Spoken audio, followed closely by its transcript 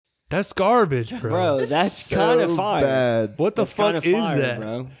That's garbage, bro. That's So kind of fire. bad. What the fuck is fire, that?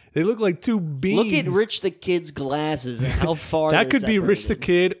 bro? They look like two beans. Look at Rich the Kid's glasses and how far That they're could be Rich the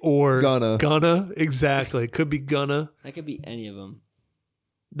separated. Kid or Gunna. Exactly. Could be Gunna. That could be any of them.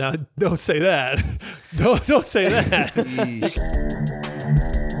 Now, don't say that. Don't say that. Yeesh.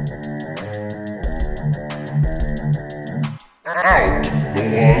 Out the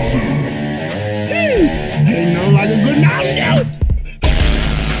wazoo. Ain't no like a good Mountain Dew.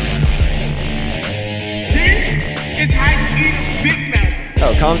 This is how you eat a Big Mac.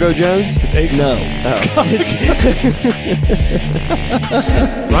 Oh, Congo Jones? It's 8. No.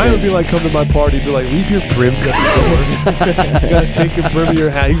 Ryan would be like, come to my party, be like, leave your brims at the door. You gotta take your brim of your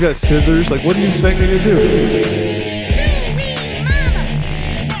hat. You got scissors. Like, what do you expect me to do?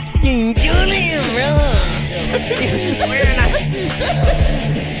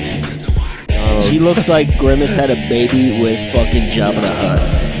 She looks like Grimace had a baby with fucking Jabba the Hutt.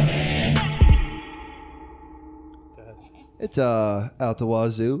 It's Out the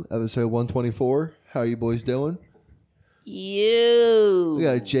Wazoo, episode 124. How you boys doing? You. We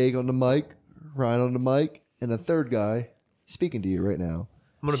got Jake on the mic, Ryan on the mic, and a third guy speaking to you right now.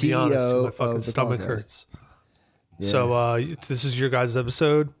 I'm going to be honest. CEO My fucking of the stomach podcast. hurts. Yeah. So this is your guys'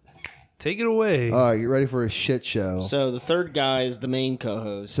 episode. Take it away. All right, get ready for a shit show. So the third guy is the main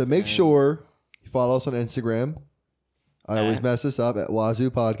co-host. So make sure you follow us on Instagram. I always mess this up at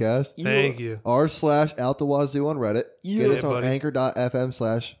Wazoo Podcast. Thank you. r/Out the Wazoo on Reddit. Get us Yeah, on buddy.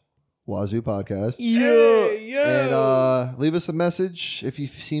 anchor.fm/Wazoo Podcast. Hey, yo. And leave us a message if you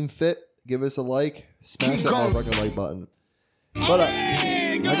seem fit. Give us a like. Smash that motherfucking like button. But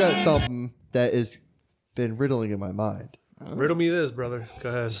I got something that has been riddling in my mind. Riddle me this, brother. Go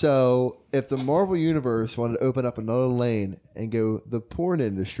ahead. So, if the Marvel Universe wanted to open up another lane and go the porn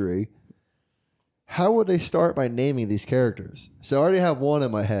industry, how would they start by naming these characters? So, I already have one in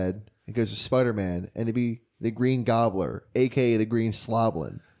my head. It goes with Spider-Man, and it'd be the Green Gobbler, a.k.a. the Green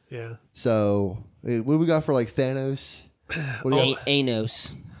Sloblin. Yeah. So, what do we got for, like, Thanos? What do we got?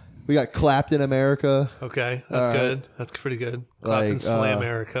 Anos. We got Clapton America. Okay. That's All good. right. That's pretty good. Like, Clapton Slam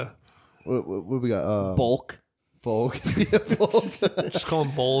America. What do we got? Bulk. Bulk. Yeah, Bulk. Just call him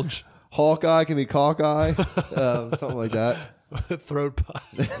Bulge. Hawkeye can be Cockeye. Something like that. Throat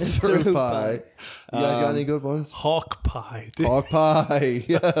pie. Throat pie. You guys got any good ones? Hawk pie. Dude. Hawk pie.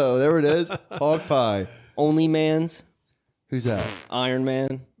 Yo, there it is. Hawk pie. Only Man's. Who's that? Iron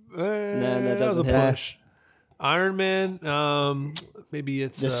Man. That was a doesn't hit. push. Iron Man. Maybe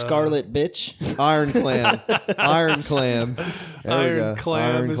it's The Scarlet Bitch. Iron Clam. Iron Clam. There we Iron go.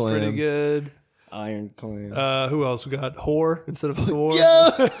 Clam Iron is Clam. pretty good. Iron Clan. Who else? We got Whore instead of Thor. Yeah,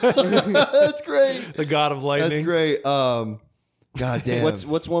 that's great. The God of Lightning. That's great. God damn.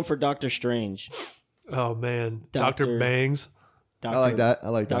 What's one for Doctor Strange? Oh man, Doctor- Doctor Bangs, Dr. I like that. I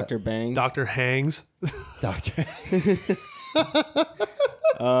like Dr. Bang. Doctor Hangs. that. Doctor.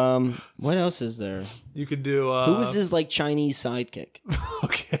 What else is there? You could do. Who was his like Chinese sidekick?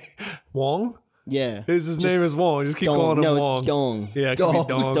 Okay, Wong. Yeah. His name is Wong. Just keep Dong. calling him No, Wong. it's Dong. Yeah, it could be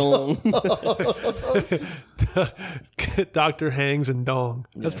Dong. Dong. Doctor Hangs and Dong.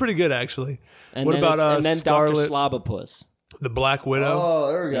 That's pretty good actually. And What then about and then Scarlet? Dr. Slobopus. The Black Widow.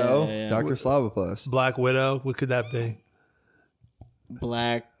 Oh, there we go. Yeah. Dr. Slavopus. Black Widow. What could that be?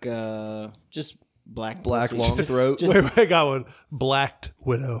 Black just black Black pussy. long throat. Just- Wait, I got one. Blacked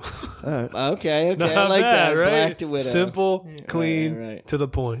Widow. Okay, Not I like bad, that. right? Black Widow. Simple, clean, right. to the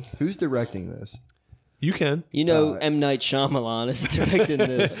point. Who's directing this? You can. You know, M. Night Shyamalan is directing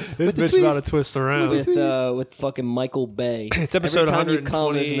this This the bitch about to twist. twist around. with fucking Michael Bay. It's episode Every time you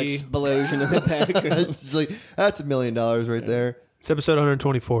come, there's an 120. explosion in the background. It's like, that's $1 million right there. It's episode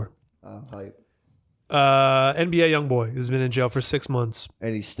 124. Hype. NBA YoungBoy has been in jail for 6 months.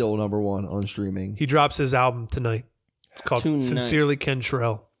 And he's still #1 on streaming. He drops his album tonight. It's called Tonight. Sincerely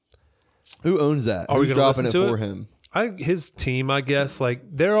Kentrell. Who owns that? Are we Who's gonna dropping listen it to for it? him? His team, I guess, like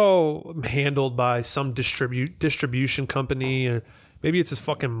they're all handled by some distribution company, or maybe it's his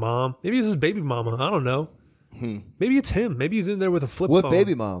fucking mom. Maybe it's his baby mama. I don't know. Maybe it's him. Maybe he's in there with a flip What phone.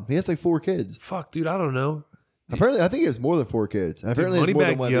 baby mom? He has like 4 kids. Fuck, dude, I don't know. Apparently, I think he has more than 4 kids. And apparently, Dude, it's more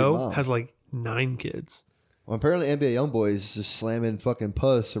than Moneybag one baby Yo mom. has like 9 kids. Well, apparently, NBA YoungBoy is just slamming fucking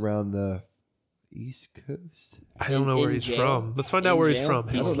puss around the East Coast. I don't know In where he's jail? from. Let's find out In where he's jail? from.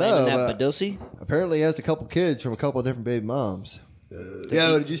 He's don't slamming know, that but- Badusi? Apparently, he has a couple kids from a couple of different baby moms.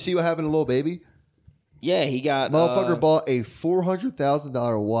 Yo, did you see what happened to Lil Baby? Yeah, he got Motherfucker bought a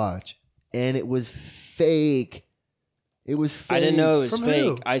 $400,000 watch, and it was fake. It was fake. I didn't know it was From fake.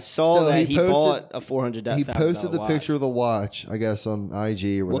 who? I saw So that he he posted- bought a $400,000 He posted the watch. picture of the watch, I guess, on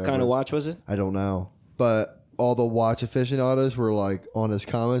IG or whatever. What kind of watch was it? I don't know. But all the watch aficionados were like on his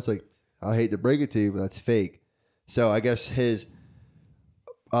comments, like, I hate to break it to you, but that's fake. So I guess his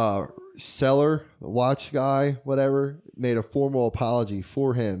seller, the watch guy, whatever, made a formal apology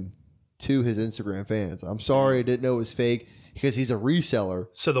for him to his Instagram fans. I'm sorry, I didn't know it was fake because he's a reseller.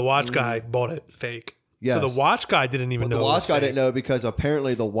 So the watch guy bought it fake. Yes. So the watch guy didn't even know. The it watch was guy fake. didn't know because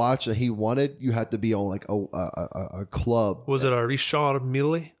apparently the watch that he wanted, you had to be on like a club. Was it a Richard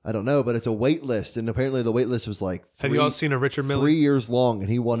Mille? I don't know, but it's a wait list, and apparently the wait list was like Have you all seen a Richard Mille? 3 years long, and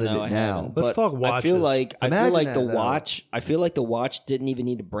he wanted No, it I now. haven't. Let's But talk watches. I feel like Imagine the that, though. watch. I feel like the watch didn't even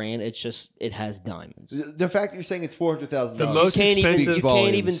need a brand. It's just it has diamonds. The fact that you're saying it's $400,000. The most You expensive-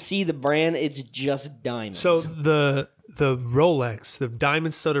 can't even see the brand. It's just diamonds. So the Rolex, the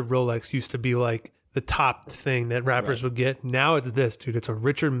diamond studded Rolex used to be like the top thing that rappers would get. Now it's this, dude. It's a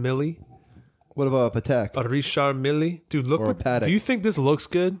Richard Mille, What about a Patek? a Richard Mille. Dude, look Or a what, Patek. do you think this looks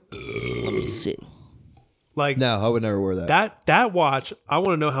good? let me see. Like No, I would never wear that. that watch, I want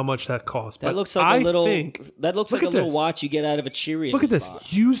to know how much that costs. That But looks like I a little. think, That looks look like a at little this. watch you get out of a Cheerios. Look at this.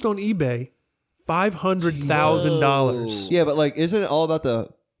 box. Used on eBay, $500,000. Yeah, but like, isn't it all about the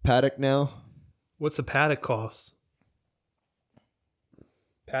Patek now? What's a Patek cost?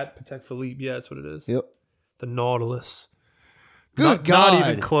 Patek Philippe. Yeah, that's what it is. Yep. The Nautilus. Good not, God. Not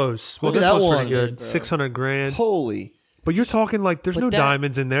even close. Well, Look at this that one's one. pretty good. Bro. 600 grand. Holy. But you're talking like there's But no that-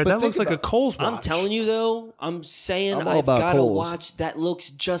 diamonds in there. but That think looks like a about- Kohl's watch. I'm telling you though, I'm saying I'm all I've about got a Kohl's. watch that looks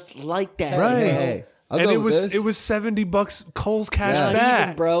just like that. Right. Hey, I'll and go it with was this. it was $70 Kohl's cash Yeah. Not back.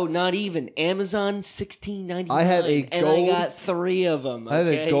 even, bro. Not even. Amazon $16.99. I have a and gold- I got 3 of them. I have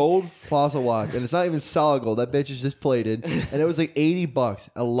a gold fossil watch, and it's not even solid gold. That bitch is just plated, and it was like $80.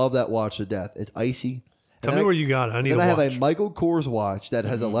 I love that watch to death. It's icy. Tell And me I- where you got it. I need Then a I have watch. a Michael Kors watch that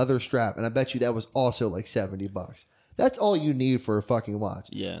has a leather strap, and I bet you that was also like $70. That's all you need for a fucking watch.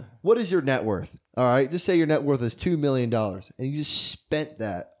 Yeah. What is your net worth? All right, just say your net worth is $2 million, and you just spent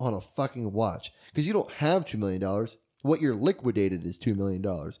that on a fucking watch because you don't have $2 million. What you're liquidated is $2 million.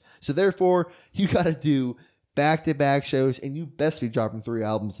 So therefore, you got to do back-to-back shows, and you best be dropping 3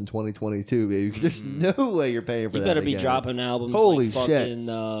 albums in 2022, baby. Because there's no way you're paying for You that. better be again. dropping albums Holy like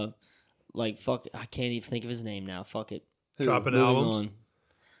shit. fucking, I can't even think of his name now. Fuck it. Dropping Moving albums. on.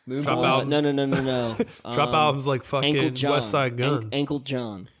 Drop albums. No. Drop albums like Ankle fucking John. West Side Gun. Ankle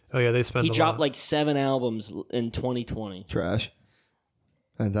John. Oh yeah, they spent. He a dropped lot. like 7 albums in 2020. Trash.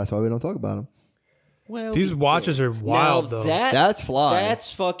 And that's why we don't talk about them. Well, These he watches did. are wild now though. That's fly.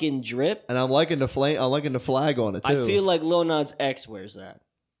 That's fucking drip. And I'm liking the flame. I'm liking the flag on it too. I feel like Lil Nas X wears that.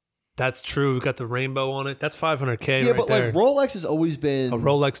 That's true. We got the rainbow on it. That's $500K yeah, right but there. like Rolex has always been A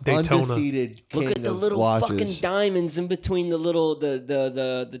Rolex Daytona. undefeated king Look at the of little watches. fucking diamonds in between the little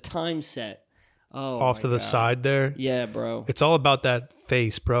the time set. Oh, Off my to the God. side there. Yeah, bro. It's all about that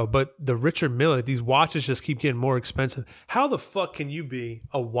face, bro. But the Richard Mille, these watches just keep getting more expensive. How the fuck can you be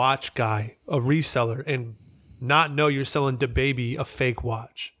a watch guy, a reseller, and not know you're selling DaBaby a fake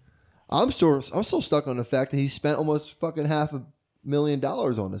watch? I'm still stuck on the fact that he spent almost fucking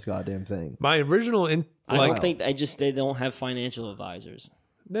 $500,000 on this goddamn thing. My original I like, don't think they don't have financial advisors.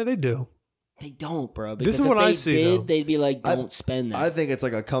 no, they do. They don't, bro. This is Because if what I they see, did, though. they'd be like, "Don't spend that." I think it's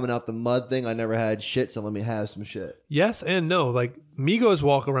like a coming out the mud thing. I never had shit, so let me have some shit. Yes and no. Like Migos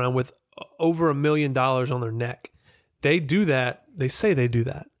walk around with over $1 million on their neck. They do that. They say they do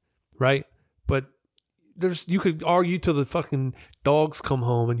that, right? But you could argue till the fucking dogs come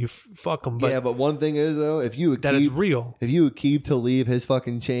home and you fuck them. But yeah, but one thing is though, if you would that is real. if you would keep to leave his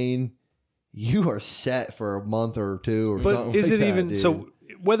fucking chain, you are set for a month or 2 or something. But is like it that, even dude. so?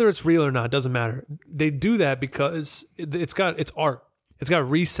 Whether it's real or not doesn't matter. They do that because it's art. It's got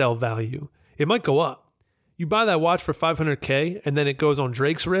resale value. It might go up. You buy that watch for $500K and then it goes on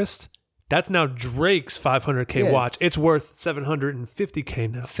Drake's wrist. That's now Drake's $500K Yeah. watch. It's worth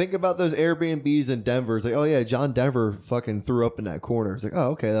 $750K now. Think about those Airbnbs in Denver. It's like, oh yeah, John Denver fucking threw up in that corner. It's like,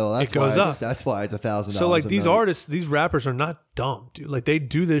 oh okay, well that's It goes why up. That's why it's $1,000. So like a these night. artists, these rappers are not dumb, dude. Like they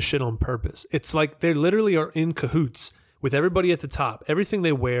do this shit on purpose. It's like they literally are in cahoots with everybody at the top. Everything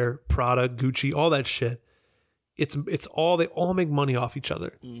they wear, Prada, Gucci, all that shit. It's all they all make money off each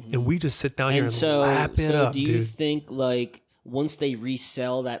other, and we just sit down here and lap it up, do you dude. think like once they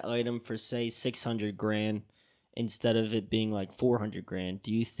resell that item for say 600 grand instead of it being like 400 grand,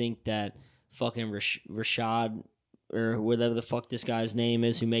 do you think that fucking Rashad or whatever the fuck this guy's name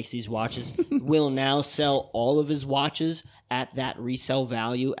is who makes these watches will now sell all of his watches at that resale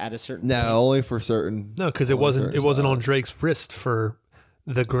value at a certain No, point? only for certain. No, because it wasn't on Drake's wrist for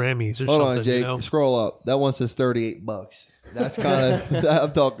the Grammys or Hold something. on, Jake. You know? Scroll up. That one says $38. That's kind of.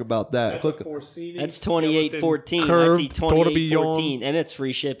 I'm talking about that. Click. That's 28.14. I Curved see 28.14 and it's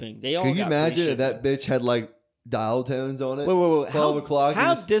free shipping. They all Can you got free imagine if shipping. that bitch had like dial tones on it. Wait. 12 o'clock.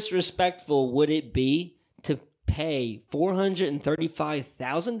 How disrespectful would it be to pay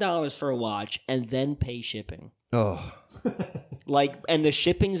 $435,000 for a watch and then pay shipping? Oh. And the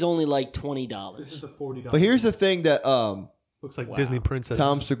shipping's only like $20. This is the $40. But here's the thing that Looks like Disney princess.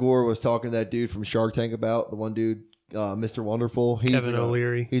 Tom Segura was talking to that dude from Shark Tank about, the one dude, Mr. Wonderful. He's Kevin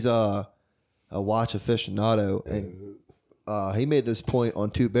O'Leary. He's a watch aficionado, and he made this point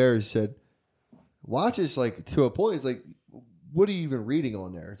on Two Bears. He said, watches, like, to a point, it's like, what are you even reading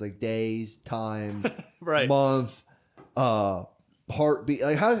on there? It's like days, time, Right. month, heartbeat.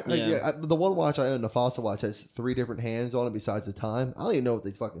 Like the one watch I own, the Fossil watch, has 3 different hands on it besides the time. I don't even know what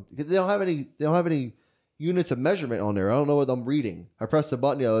they fucking, because they don't have any units of measurement on there. I don't know what I'm reading. I pressed the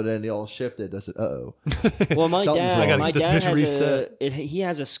button the other day and they all shifted. I said, uh-oh. Well, my Something's dad wrong. has he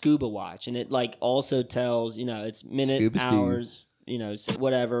has a scuba watch, and it like also tells, it's minute, Scuba Steve. hours,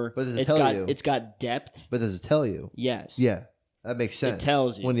 whatever. But does it tell you? It's got depth. But does it tell you? Yes. Yeah, that makes sense. It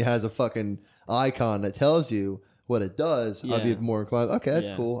tells you. When it has a fucking icon that tells you what it does, I'd be Yeah. more inclined. Okay, that's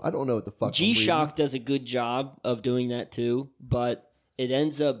Yeah. cool. I don't know what the fuck I'm G-Shock does a good job of doing that too, but it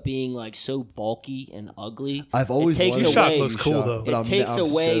ends up being like so bulky and ugly. I've always it takes wanted G-Shock away. looks cool, though. but It takes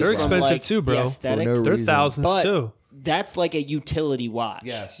away. They're from, expensive like, too, bro. The For aesthetic. no They're reason. thousands But too. that's like a utility watch.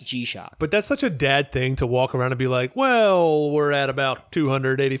 Yes. G-Shock. But that's such a dad thing to walk around and be like, well, we're at about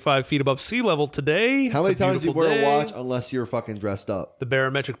 285 feet above sea level today. How It's many times do you beautiful wear day. a watch unless you're fucking dressed up? The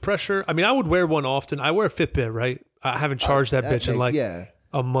barometric pressure. I mean, I would wear one often. I wear a Fitbit, right? I haven't charged that bitch in like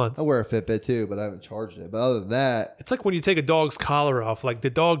a month. I wear a Fitbit too, but I haven't charged it. But other than that, It's like when you take a dog's collar off. Like the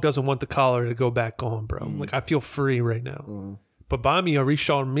dog doesn't want the collar to go back on, bro. Like I feel free right now. But buy me a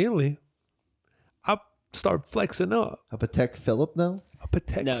Richard Mille, I start flexing up. a Patek Philippe though. A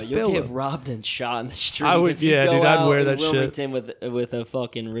Patek No, you'll Philippe. get robbed and shot in the street. I would- if you yeah, go dude, I'd out wear in that shit. Wilmington with a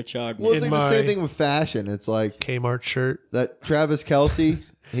fucking Richard. Well, it's In like the same my- thing with fashion. It's like Kmart shirt. that Travis Kelce.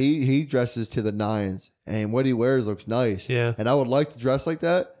 he dresses to the nines, and what he wears looks nice. Yeah. and I would like to dress like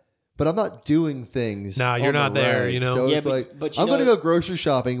that. But I'm not doing things. Nah, you're on the not there, reg. you know? So Yeah, it's but- like but you I'm gonna know- go grocery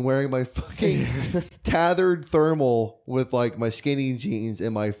shopping wearing my fucking tethered thermal with like my skinny jeans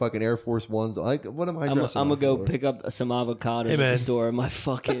and my fucking Air Force Ones. Like, what am I I'm dressing? gonna up go for? pick up some avocados Hey, at man. the store. My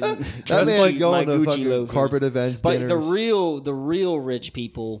fucking That Dress man's like going my to Gucci fucking loafers. carpet events, But dinners. the real rich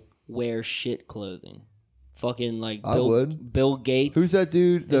people wear shit clothing. Fucking like I would. Bill Gates Who's that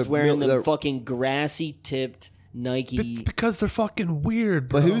dude? is wearing them the- fucking grassy tipped Nike. It's because they're fucking weird,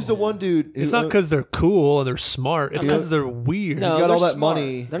 bro. But who's the one dude? It's who- not because they're cool and they're smart. It's Yeah. because they're weird. no, got all they're that smart.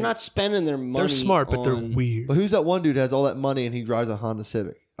 money. They're not spending their money. They're smart, but they're on- weird. But who's that one dude who has all that money and he drives a Honda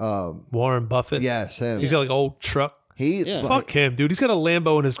Civic? Warren Buffett. Yes, him. He's got like an old truck. He Yeah. Fuck him, dude. He's got a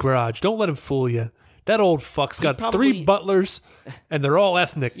Lambo in his garage. Don't let him fool you. That old fuck's got probably- 3 butlers, and they're all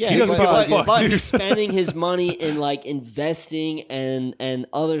ethnic. Yeah, he doesn't but, give a but, fuck, but dude. he's spending his money in like investing and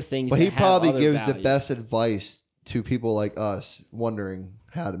other things. But that he have probably other gives the value. best advice to people like us wondering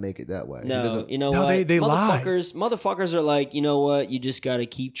how to make it that way. He No, doesn't- you know No, what? they lie. Motherfuckers are like, you know what? You just got to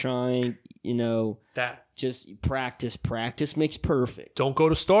keep trying. That. Just practice. Practice makes perfect. Don't go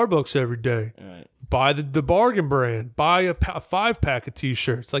to Starbucks every day. All right. Buy the bargain brand. Buy a 5-pack of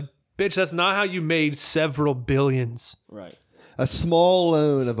t-shirts. Like, bitch, that's not how you made several billions. Right. a small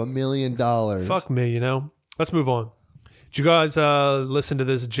loan of $1 million. Fuck me, you know? Let's move on. Did you guys listen to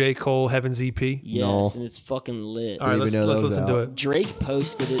this J. Cole Heaven's EP? Yes, No. and it's fucking lit. All right, Didn't let's even know that was listen to out. it. Drake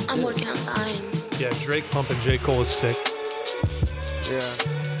posted it I'm too. working on dying. Yeah, Drake pumping J. Cole is sick.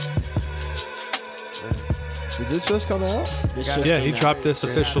 Did this just come out? This just Yeah, came he out. dropped this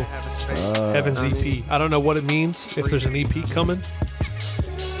official Heaven's EP. I don't know what it means, if there's an EP coming.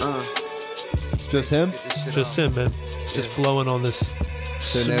 It's just him? Just him, man. Just flowing on this no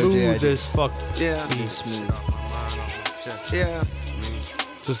smooth J.I.D. as fuck Yeah. beat. Smooth. Yeah.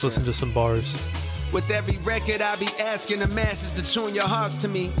 Just listen to some bars. With every record, I be asking the masses to tune your hearts to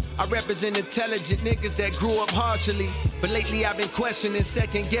me. I represent intelligent niggas that grew up harshly. But lately I've been questioning,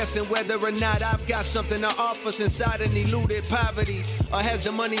 second guessing whether or not I've got something to offer since I done eluded poverty. Or has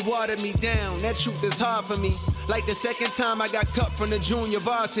the money watered me down? That truth is hard for me. Like the second time I got cut from the junior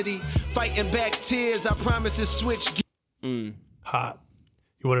varsity. Fighting back tears, I promise to switch. Hot.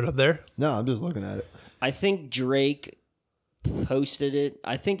 You want it up there? No, I'm just looking at it. I think Drake posted it.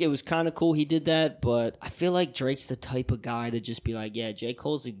 I think it was kind of cool he did that, but I feel like Drake's the type of guy to just be like, yeah, J.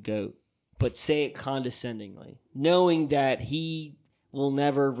 Cole's a GOAT, but say it condescendingly, knowing that he will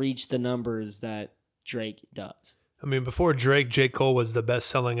never reach the numbers that Drake does. I mean, before Drake, J. Cole was the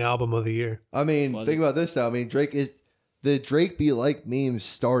best-selling album of the year. I mean, Was think it? about this though. I mean, the Drake Be Like memes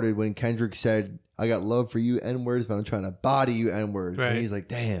started when Kendrick said, I got love for you N-words, but I'm trying to body you N-words. Right. And he's like,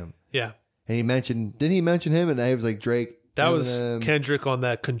 damn. Yeah. And didn't he mention him? And he was like Drake. That was Eminem, Kendrick on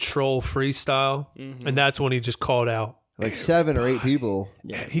that Control freestyle. And that's when he just called out. like 7 or 8 people.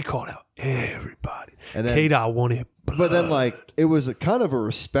 Yeah. He called out everybody. And then- K-Dot wanted blood. But then, like, it was a kind of a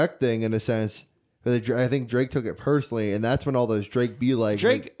respect thing in a sense. I think Drake took it personally, and that's when all those Drake be like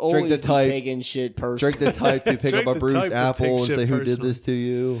Drake Drake always the be type, taking shit personally. Drake the type to pick Drake up a the bruised type to apple take and shit say, "Who did personally." this to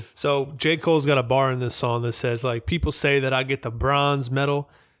you?" So J. Cole's got a bar in this song that says, like, people say that I get the bronze medal.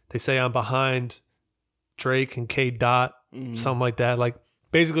 They say I'm behind Drake and K-Dot, something like that. Like,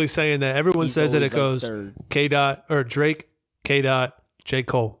 basically saying that everyone He's says that it always, goes like, third. K-Dot or Drake, K-Dot, J.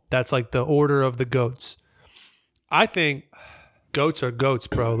 Cole. That's like the order of the GOATs. I think GOATs are GOATs,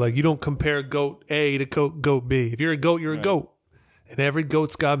 bro. Like, you don't compare GOAT A to GOAT B. If you're a GOAT, you're a GOAT. And every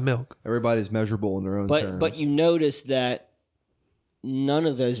GOAT's got milk. Everybody's measurable in their own terms. But you notice that none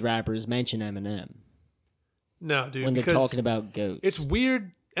of those rappers mention Eminem No, dude. when they're because talking about goats. It's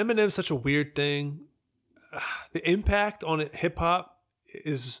weird. Eminem's such a weird thing. The impact on hip hop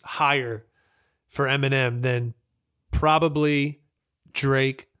is higher for Eminem than probably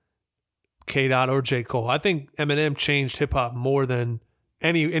Drake, K-Dot, or J. Cole. I think Eminem changed hip hop more than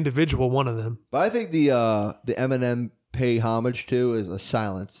any individual one of them. But I think the Eminem pay homage to is a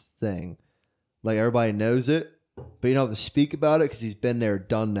silence thing. Like, everybody knows it, but you don't have to speak about it because he's been there,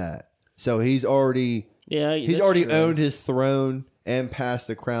 done that. So he's already that's already true. owned his throne and passed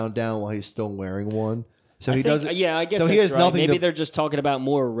the crown down while he's still wearing one. So he doesn't. Yeah, I guess so that's he has right. nothing. Maybe to, they're just talking about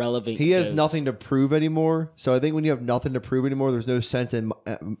more relevant. he has goats. nothing to prove anymore. So I think when you have nothing to prove anymore, there's no sense in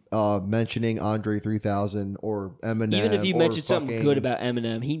mentioning Andre 3000 or Eminem. Even if you or mention something fucking- good about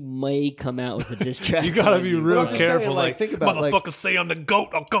Eminem, he may come out with a diss track. You gotta on be you, real I'm bro. just saying, careful. like, think about, motherfuckers like- say I'm the GOAT,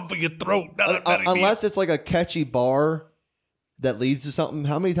 I'll come for your throat. unless it's like a catchy bar that leads to something.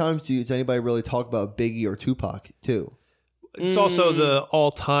 How many times does anybody really talk about Biggie or Tupac too? It's also the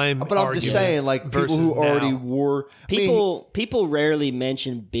all-time. But I'm just argument saying, like, people versus who already now. wore I mean, People rarely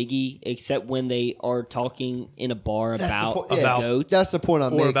mention Biggie except when they are talking in a bar That's the about point- yeah, goats. that's the point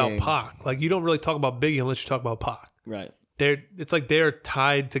I'm or making. about Pac. Like, you don't really talk about Biggie unless you talk about Pac. Right. It's like they're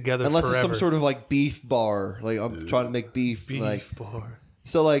tied together Unless forever. it's some sort of like beef bar. Like, I'm trying to make beef. beef Like, bar.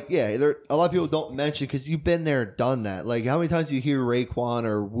 so, like, yeah, a lot of people don't mention because you've been there, done that. Like, how many times do you hear Raekwon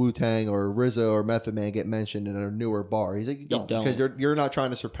or Wu-Tang or Rizzo or Method Man get mentioned in a newer bar? He's like, you don't. Because you're not trying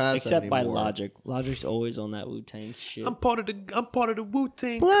to surpass Except them by anymore. Logic. Logic's always on that Wu-Tang shit. I'm part of the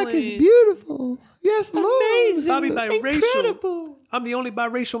Wu-Tang Black clan. is beautiful. Yes, Lord. Bobby biracial. Incredible. I'm the only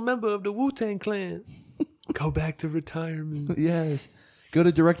biracial member of the Wu-Tang clan. Go back to retirement. Yes. Go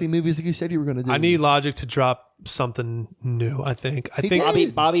to directing movies like you said you were going to do. I need Logic to drop something new. I think. He think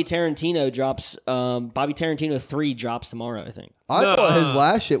did. Bobby Tarantino drops. Bobby Tarantino 3 drops tomorrow. I think. I No. thought his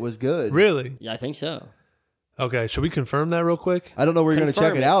last shit was good. Really? Yeah, I think so. Okay. Should we confirm that real quick? I don't know where you're going to check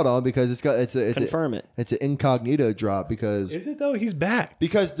Confirm it it. out on because it's Confirm it, it's an incognito drop because Is it though? He's back.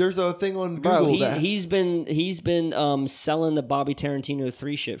 there's a thing on bro. Google that He's been selling the Bobby Tarantino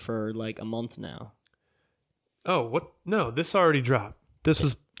 3 shit for like a month now. Oh, what? No, this already dropped. This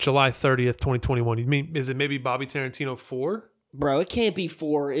was July 30th, 2021. You mean, is it maybe Bobby Tarantino 4? Bro, it can't be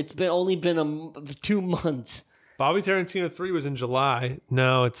 4. It's only been 2 months. Bobby Tarantino 3 was in July.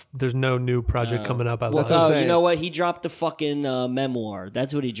 No, there's no new project coming up. Well, Oh, saying. you know what? He dropped the fucking memoir.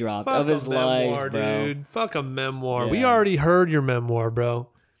 That's what he dropped Fuck of his a memoir, life, bro. dude. Fuck a memoir. We Yeah. already heard your memoir, bro.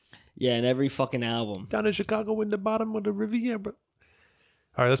 Yeah, in every fucking album. Down in Chicago in the bottom of the Riviera.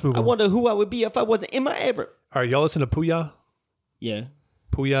 All right, let's move I on. wonder who I would be if I wasn't in my ever. All right, y'all listen to Puya? Yeah,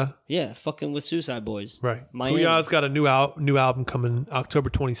 Puya? yeah, fucking with Suicide Boys. Right. Miami. Puya's got a new album coming October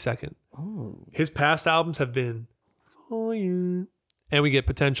 22nd. Oh. His past albums have been fire. And we get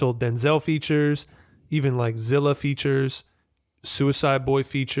potential Denzel features, even like Zilla features, Suicide Boy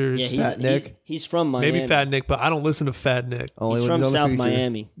features. Yeah, Fat Nick. He's from Miami. Maybe Fat Nick, but I don't listen to Fat Nick. Only He's when from on the South feature.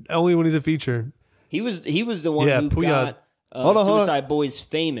 Miami. Only when he's a feature. He was the one Yeah, who Puya- got Hold on. Suicide Boys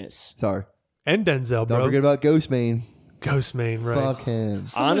famous. Sorry. And Denzel, Don't bro. forget about Ghostman. Ghostman, right? Fuck him.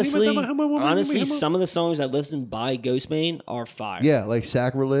 Honestly, some of the songs I listen by Ghostman are fire. Yeah, like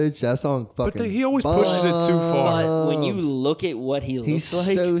Sacrilege. That song fucking. He always pushes it too far. But when you look at what he He's looks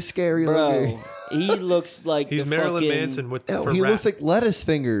like, so scary bro, looking. he looks like He's the Marilyn fucking, Manson with Oh, for he rap. looks like lettuce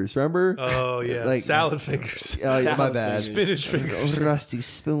fingers. Remember? Oh yeah, like- salad fingers, Oh, yeah, my salad bad. fingers. spinach fingers. Those rusty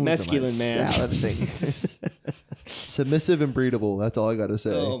spoons. Masculine on my man. Salad fingers. Submissive and breedable. That's all I got to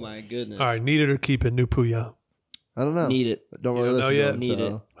say. Oh my goodness! All right, need it or keep it. New Puya. I don't know. Need it. Don't You really don't know listen yet? to him. Need so.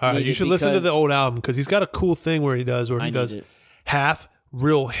 it. All right, Need you it should listen to because the old album because he's got a cool thing where he I does need it. half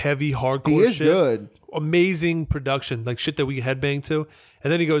real heavy hardcore He is shit. good. Amazing production, like shit that we headbang to,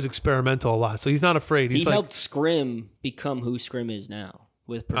 and then he goes experimental a lot. So he's not afraid. He's He like, helped Scrim become who Scrim is now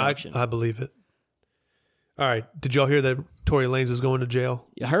with production. I believe it. All right. Did y'all hear that Tory Lanez was going to jail?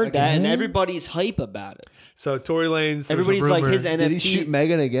 You heard that, and everybody's hype about it. So Tory Lanez, Everybody's like, his NFT. Did he shoot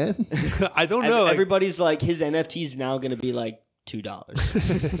Megan again? I don't know. Everybody's like, his NFT is now going to be like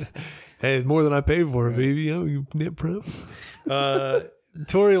 $2. Hey, it's more than I paid for it, baby. Oh, you net prep.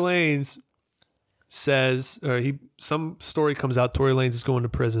 Tory Lanez says, some story comes out. Tory Lanez is going to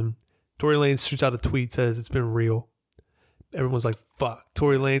prison. Tory Lanez shoots out a tweet, says it's been real. Everyone's like, fuck,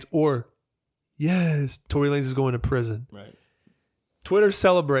 Tory Lanez, or yes, Tory Lanez is going to prison. Right. Twitter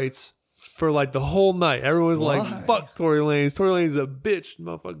celebrates for like the whole night. Everyone's like, fuck Tory Lanez. Tory Lanez is a bitch.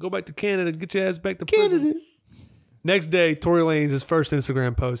 Motherfucker, go back to Canada. Get your ass back to prison. Next day, Tory Lanez's first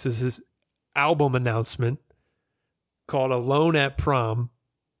Instagram post is his album announcement called Alone at Prom.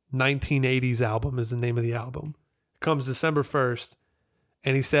 1980s album is the name of the album. Comes December 1st.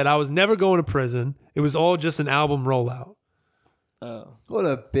 And he said, I was never going to prison. It was all just an album rollout. Oh. What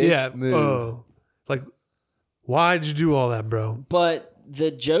a bitch move. Oh. Like, why did you do all that, bro? But the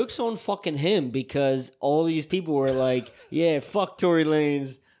joke's on fucking him because all these people were like, yeah, fuck Tory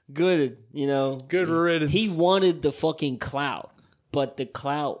Lanez. Good, you know. Good riddance. He wanted the fucking clout, but the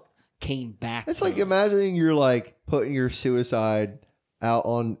clout came back. It's like imagining you're like putting your suicide out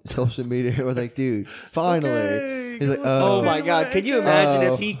on social media. It was like, dude, finally. Okay, He's like, oh my god! Could you imagine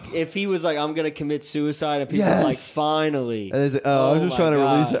Oh. if he was like, I'm gonna commit suicide, and people were like, Yes. finally. And he's like, I was Oh just my trying to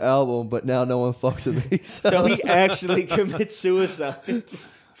release God. the album, but now no one fucks with me. So he actually commits suicide.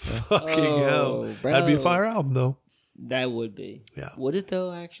 Fucking Oh, hell. bro. That'd be a fire album, though. That would be. Yeah. Would it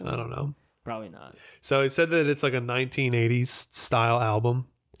though? Actually, I don't know. Probably not. So he said that it's like a 1980s style album.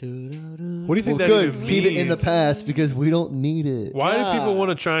 What do you think Well, that good. even Keep it in the means? past because we don't need it. Why do people God. want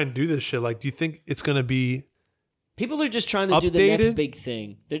to try and do this shit? Like, do you think it's going to be... People are just trying to do the next Updated? big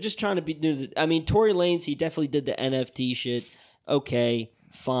thing. They're just trying to I mean, Tory Lanez, he definitely did the NFT shit. Okay,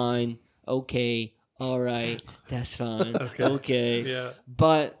 fine. Okay, all right. That's fine. okay. Yeah.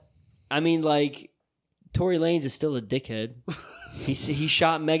 But, I mean, like, Tory Lanez is still a dickhead. He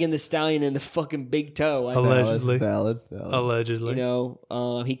shot Megan Thee Stallion in the fucking big toe. I think. Allegedly. Valid. Allegedly. You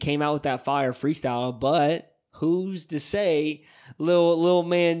know, he came out with that fire freestyle, but who's to say little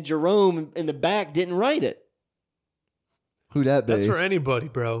man Jerome in the back didn't write it? Who that be? That's for anybody,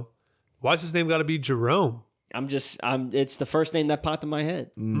 bro. Why's his name got to be Jerome? It's the first name that popped in my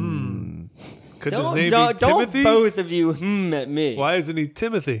head. Could his Don't, name don't, be Timothy? don't both of you at me. Why isn't he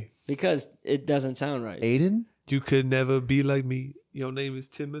Timothy? Because it doesn't sound right. Aiden? You could never be like me. Your name is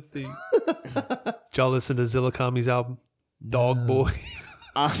Timothy. Did y'all listen to Zilla Kami's album? Dog Boy.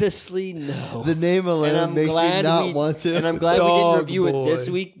 Honestly, no. The name And alone I'm makes me glad not want to. And I'm glad we didn't Dog review it this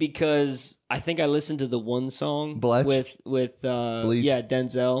boy. week because I think I listened to the one song Bletch? with Bleach?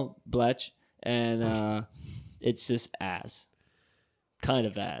 Denzel Bletch, and it's just ass, kind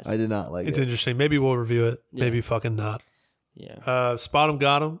of ass. I did not like It's it. interesting. Maybe we'll review it. Yeah. Maybe fucking not. Yeah. Spot him,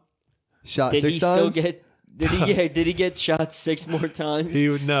 got him. Shot Did 6 he times? still get? Did he get shot 6 more times?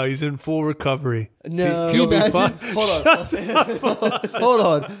 No, he's in full recovery. No. Can you He'll be imagine? fine. Hold on. Hold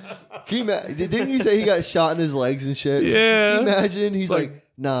on. Can you didn't you say he got shot in his legs and shit? Yeah. Can you imagine? He's Like- like,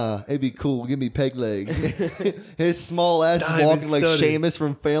 nah, it'd be cool. Give me peg legs. His small ass is Diamond walking like studded. Seamus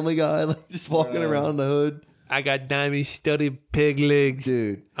from Family Guy, like just walking around the hood. I got diamond studded peg legs.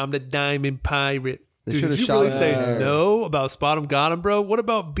 Dude, I'm the diamond pirate. They Dude, should've did you shot really him say there. no about Spot him, got him, bro? What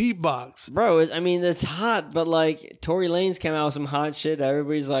about beatbox? Bro, I mean, it's hot, but like Tory Lanez came out with some hot shit.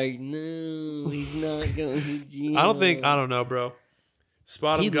 Everybody's like, no, he's not going to jail. I don't know, bro.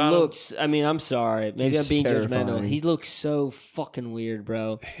 Spot him, He got looks, I mean, I'm sorry. Maybe He's I'm being judgmental. terrifying. He looks so fucking weird,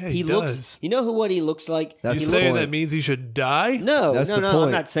 bro. Yeah, he looks, does. you know what he looks like? That's him. You the saying point. that means he should die? No, That's the I'm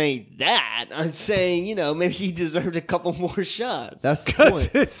point. not saying that. I'm saying, maybe he deserved a couple more shots. that's the Because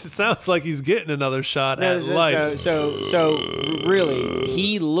point. it sounds like he's getting another shot No, at life. so really,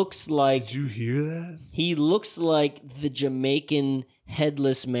 he looks like Did you hear that? he looks like the Jamaican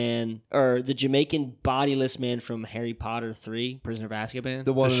headless man or the Jamaican bodiless man from Harry Potter 3, Prisoner of Azkaban.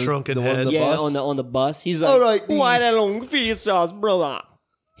 The one The on shrunken the one head. on the yeah, bus. on the bus. He's like, All right, why that long fish sauce, brother?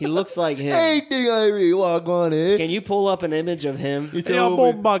 He looks like him. Anything I really walk on it. Can you pull up an image of him? It's Yeah, a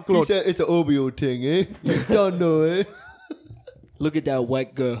bomb back he load. said it's an OBO thing, eh? You don't know it. Look at that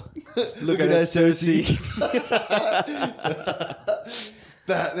white girl. Look at that Cersei.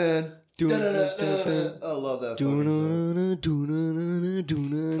 Batman. I love that.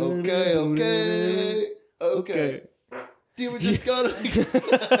 Okay. Dude, we just got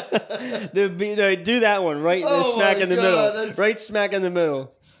Do that one right Oh smack my in the God, middle. that's- Right smack in the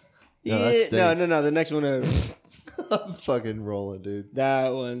middle. No, that Yeah, stinks. no, the next one over. I'm fucking rolling, dude.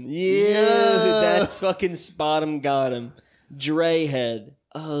 That one. Yeah, Yeah. that's fucking spot him, got him. Dre head.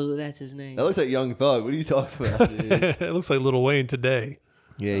 Oh, that's his name. That looks like Young Thug. What are you talking about, dude? It looks like Lil Wayne today.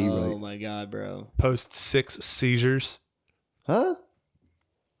 Yeah, you're Oh right. my god, bro. Post 6 seizures. Huh?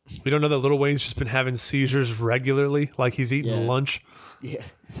 We don't know that Lil Wayne's just been having seizures regularly, like he's eating Yeah. lunch. Yeah.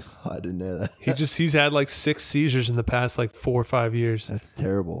 I didn't know that. He's had like 6 seizures in the past like 4 or 5 years. That's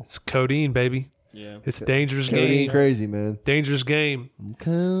terrible. It's codeine, baby. Yeah. It's a dangerous Codeine game. crazy, man. Dangerous game.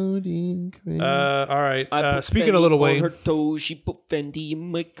 Codeine crazy. All right. I put Speaking Fendi of Lil on Wayne, her toes, she put Fendi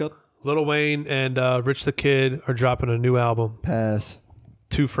in makeup. Lil Wayne and Rich the Kid are dropping a new album Pass.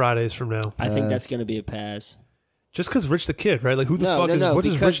 2 Fridays from now. I think that's gonna be a pass. Just because Rich the Kid, right? Like who the No, fuck no, is no. what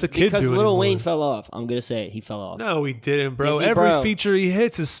does Rich the Kid because do Lil anymore? Wayne fell off. I'm gonna say it. He fell off. No, he didn't, bro. Yes, Every bro. feature he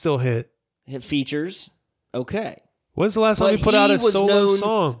hits is still hit. Hit features. Okay. When's the last time But he put out a was solo known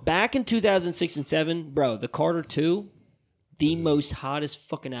song? back in 2006 and 7, bro. The Carter 2, the most hottest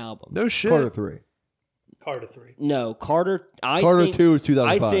fucking album. No shit. Carter 3. Carter 3. No, Carter. Carter 2 is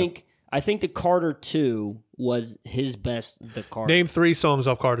 2005. I think the Carter 2 was his best. The Carter. Name 3 songs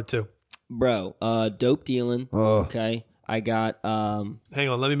off Carter 2. Bro, Dope Dealin'. Oh. Okay. I got Hang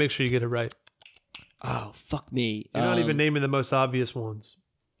on, let me make sure you get it right. oh fuck me. You're not even naming the most obvious ones.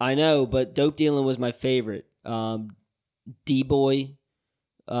 I know, but Dope Dealin' was my favorite. D-Boy.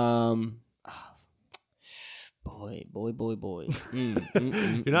 Boy.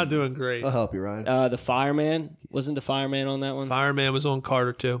 You're not doing great. I'll help you, Ryan. The Fireman. Wasn't the Fireman on that one? Fireman was on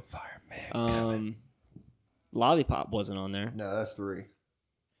Carter 2. Lollipop wasn't on there. No, that's 3.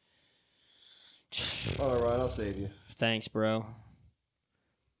 All right, Ryan, I'll save you. Thanks, bro.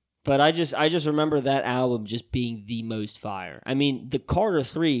 But I just remember that album just being the most fire. I mean, the Carter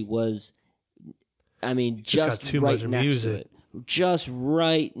 3 was, I mean, Just got just too right much next music. to it. Just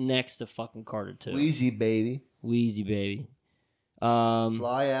right next to fucking Carter 2. Wheezy, baby. Wheezy, baby.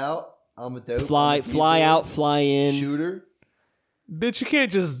 Fly out. I'm a dope. Fly I'm a out, keyboard fly in. Shooter. Bitch, you can't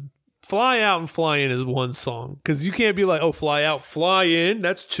just fly out and fly in is one song. Because you can't be like, oh, fly out, fly in.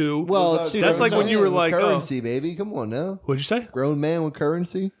 That's 2. Well, What it's about two That's like different when you songs. were like, oh. currency, baby. Come on now. What'd you say? Grown man with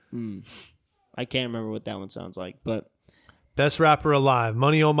currency. I can't remember what that one sounds like, but Best rapper alive.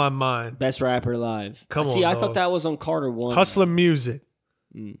 Money on my mind. best rapper alive. Come See, on, I dog. thought that was on Carter 1. Hustling music.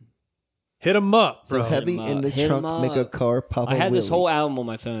 Hit him up, So bro. heavy Hit 'em in up. the Hit 'em trunk, make a up. car pop. I had this Willie. whole album on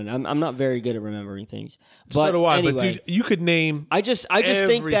my phone. I'm not very good at remembering things. But so do I. anyway, But dude, you could name I just think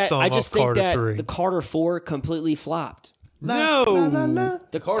every that song off Carter 3. the Carter 4 completely flopped. no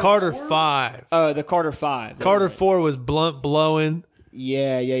The Carter 5. the Carter 5. Carter 4 was blunt blowing.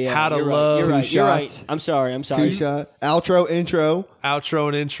 Yeah. How to You're Love. Right. You're right. Two You're right. Shots. I'm sorry. 2 shot. Outro, intro. Outro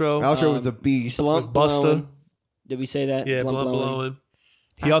and intro. Outro was a beast. Blunt Busta. blowing. Did we say that? Yeah, blunt blowing.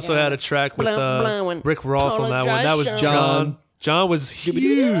 He also had a track with Blunt blowing. Rick Ross on that one. That was Apologize, John. John was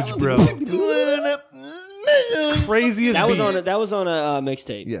huge, bro. Craziest That beat. was on a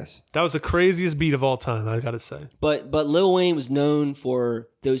mixtape. Yes. That was the craziest beat of all time, I gotta say. But Lil Wayne was known for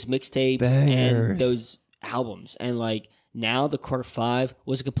those mixtapes Bangers. and those albums, and like now the Carter 5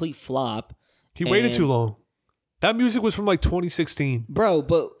 was a complete flop. He waited And- too long. That music was from like 2016. Bro,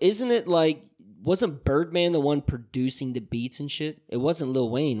 but isn't it like, wasn't Birdman the one producing the beats and shit? It wasn't Lil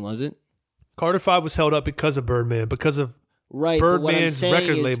Wayne, was it? Carter 5 was held up because of Birdman, because of Right. but what I'm Birdman's saying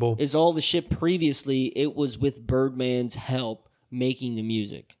record is, label. is all the shit previously, it was with Birdman's help making the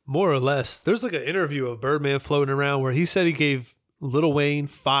music. more or less. There's like an interview of Birdman floating around where he said he gave Lil Wayne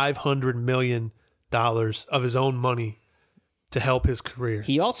 $500 million of his own money to help his career.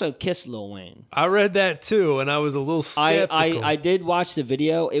 He also kissed Lil Wayne. I read that too, and I was a little skeptical. I did watch the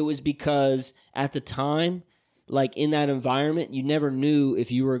video. It was because at the time, like in that environment, you never knew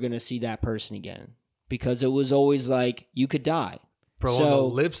if you were going to see that person again because it was always like you could die. Bro, so, on the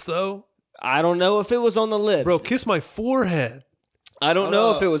lips though? I don't know if it was on the lips. Bro, kiss my forehead. I don't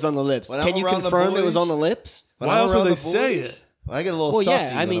know if it was on the lips. when Can I'm you around the confirm it was boys- on the lips? When Why I'm else would around they the say boys, it? I get a little Well, sussy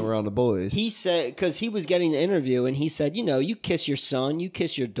yeah, I when mean, I'm around the boys. He said, because he was getting the interview and he said, you know, you kiss your son, you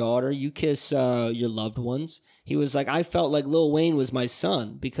kiss your daughter, you kiss your loved ones. He was like, I felt like Lil Wayne was my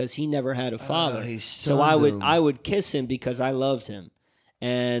son because he never had a father. he So sunned him. I would kiss him because I loved him.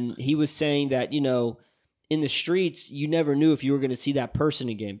 And he was saying that, you know, in the streets, you never knew if you were going to see that person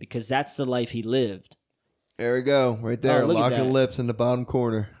again because that's the life he lived. There we go, right there, Oh, look at locking that. lips in the bottom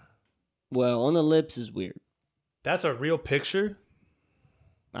corner. Well, on the lips is weird. That's a real picture?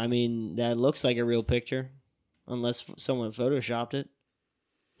 I mean, that looks like a real picture, unless someone photoshopped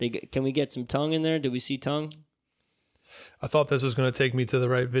it. Can we get some tongue in there? Did we see tongue? I thought this was going to take me to the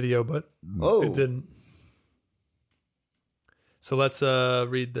right video, but Oh, it didn't. So let's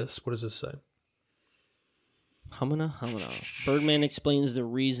read this. What does this say? Humana. Birdman explains the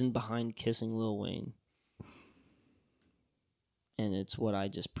reason behind kissing Lil Wayne. and it's what I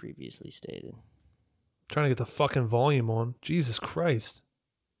just previously stated. Trying to get the fucking volume on. Jesus Christ.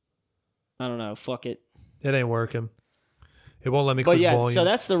 I don't know. Fuck it. It ain't working. It won't let me But click yeah, volume. so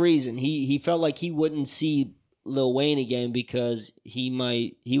that's the reason. He felt like he wouldn't see Lil Wayne again because he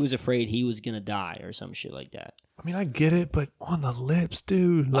was afraid he was going to die or some shit like that. I mean, I get it, but on the lips,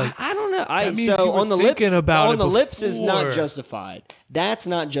 dude. Like, I don't know. that means you So were on the thinking lips, about on it the lips is not before. justified. That's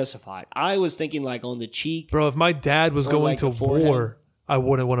not justified. I was thinking like on the cheek. bro, if my dad was Or going like to the forehead. war, I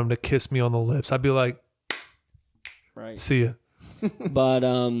wouldn't want him to kiss me on the lips. I'd be like, Right. see ya. But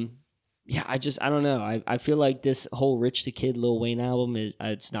yeah, I don't know. I feel like this whole Rich the Kid Lil Wayne album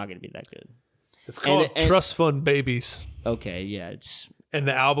it's not going to be that good. It's called and- Trust Fund Babies. Okay, yeah, it's And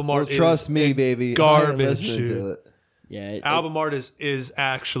the album Well, art is trust me, baby. I ain't garbage, listening to dude. it. yeah. Album art is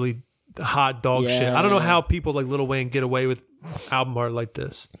actually hot dog shit. Yeah. I don't know how people like Lil Wayne get away with album art like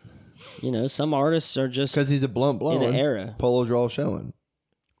this. You know, some artists are just Because he's a blunt blowing. in the era Polo draw showing.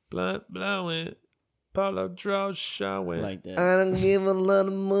 Blunt blowing, polo draw showing. like that. I don't give a lot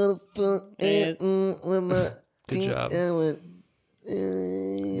of motherfucker with my Good job.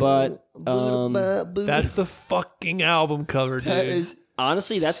 But That's the fucking album cover, dude. that is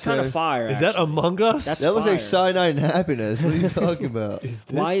honestly, that's kind So- of fire. Is that actually. Among Us? That's that was fire. like Cyanide and Happiness. What are you talking about? Is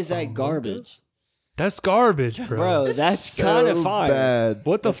this Why is that Among garbage? Us? That's garbage, bro. Bro, that's So kind of fire. bad.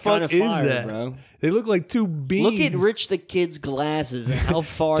 What the That's fuck kinda is fire, that? bro. They look like two beans. Look at Rich the Kid's glasses and how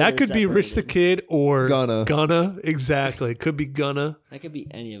far That they're could be Rich the separated. Kid or Gunna. Exactly. It could be Gunna. That could be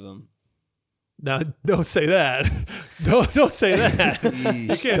any of them. Now, don't say that. Don't say that.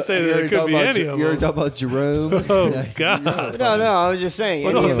 You can't say that it could be any of You already them. talking about Jerome? Oh, Yeah, God. No, I was just saying. Well,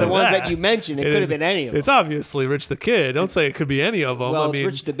 Any don't of the say ones that. that you mentioned, it It could is- have been any of them. It's obviously Rich the Kid. Don't say it could be any of them. Well, I it's mean,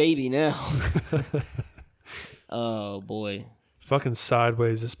 Rich the Baby now. Oh, boy. fucking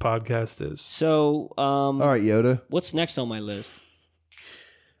sideways this podcast is. So, All right, Yoda. what's next on my list?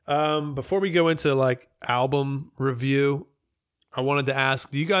 Before we go into like album review, I wanted to ask,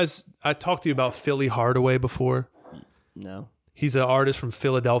 do you guys, I talked to you about Philly Hardaway before. No. He's an artist from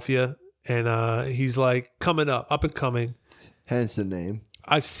Philadelphia, and he's like coming up and coming. Hence the name.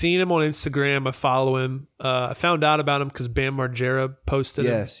 I've seen him on Instagram. I follow him. I found out about him because Bam Margera posted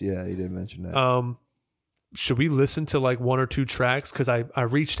him. Yes, yeah, you did mention that. Should we listen to like one or two tracks? Because I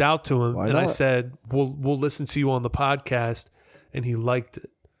reached out to him Why and I not? said, we'll listen to you on the podcast, and he liked it.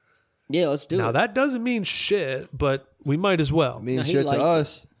 Yeah, let's do Now it. that doesn't mean shit, but we might as well. I mean, No, he shit to liked it.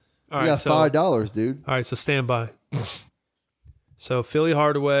 us. All We right, got so $5, dude. all right, so stand by. So Philly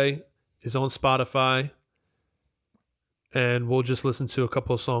Hardaway is on Spotify, and we'll just listen to a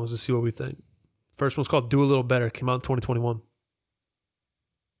couple of songs to see what we think. First one's called "Do a Little Better." Came out in 2021.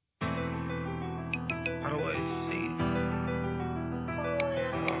 Hardaway sees.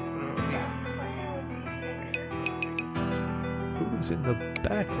 Who is in the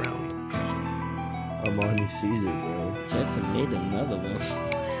background? Armani Caesar, bro. Jetson made another one.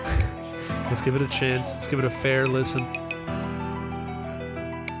 Let's give it a chance. Let's give it a fair listen.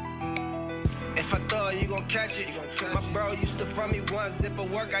 If I throw it, you gon' catch it. My bro used to front me one zip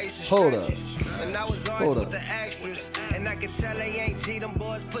of work. I used to Hold stretch it. And I was always Hold with up. the extras. And I can tell they ain't G. Them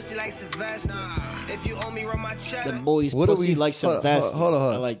boys pussy like Sylvester. If you owe me, run my cheddar. The boys What are pussy we- like hold on, Sylvester. hold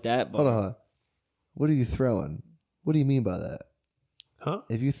on. I like that. Hold on. What are you throwing? What do you mean by that? Huh?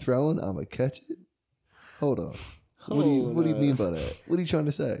 If you throwing, I'm going to catch it? Hold on. What do you mean by that? What are you trying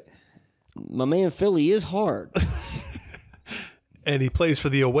to say? My man Philly is hard. And he plays for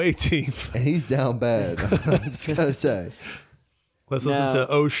the away team. And he's down bad. I just got to say. Let's listen Now- to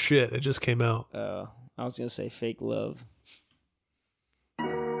 "Oh Shit." It just came out. I was gonna say fake love.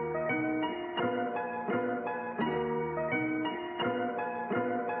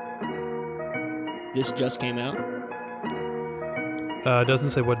 This just came out. It doesn't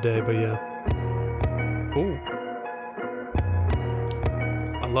say what day, but yeah. Ooh.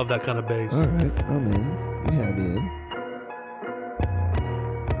 I love that kind of bass. All right. I'm in. You have me in.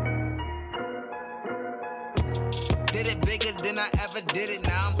 Did it bigger than I ever did it.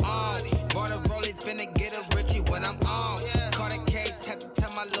 Now I'm on. Bought a rollie, finna get a Richie when I'm on. Caught a case, had to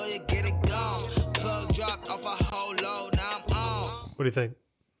tell my lawyer, get it gone. Plug dropped off a whole load, now I'm on. What do you think?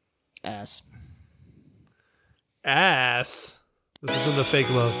 Ass. Ass. This isn't the fake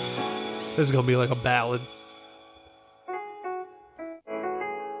love. This is gonna be like a ballad.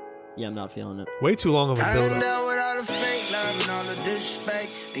 Yeah, I'm not feeling it. Way too long of a I build done up. dealt with all the fake love and all the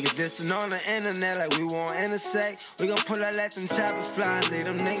disrespect. Niggas dissing on the internet like we won't intersect. We gon' pull out, let them choppers fly and leave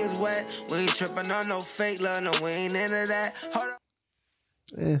them niggas wet. We ain't tripping on no fake love, no, we ain't into that. Hold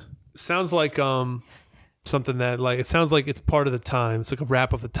up. Sounds like something that like it sounds like it's part of the times. It's like a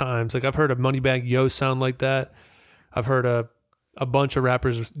rap of the times. Like I've heard a Moneybag Yo sound like that. I've heard a a bunch of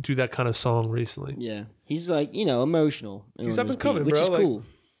rappers do that kind of song recently. Yeah, he's like emotional. He's up and coming, which bro. is cool.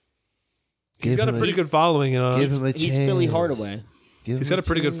 He's got a pretty good following. Give him a chance. He's Philly Hardaway. He's got a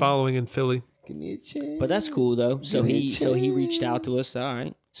pretty good following in Philly. Give me a chance. But that's cool though. So he reached out to us. All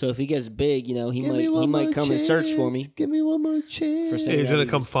right. So if he gets big, he might come and search for me. Give me one more chance. He's gonna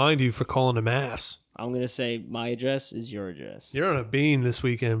come find you for calling him ass. I'm gonna say my address is your address. You're on a bean this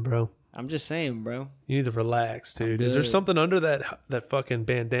weekend, bro. I'm just saying, bro. You need to relax, dude. Is there something under that fucking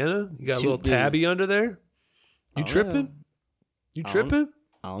bandana? You got a little tabby under there? You tripping? You tripping?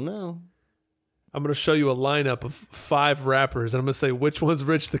 I don't know. I'm gonna show you a lineup of 5 rappers, and I'm gonna say which one's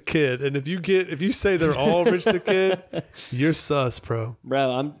Rich the Kid. And if you say they're all Rich the Kid, you're sus, bro.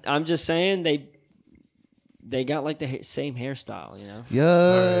 Bro, I'm just saying they got like the same hairstyle,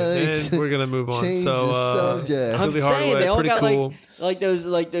 Yeah. And we're gonna move on. Change So the subject. I'm Philly saying Hardaway, they all pretty got cool. like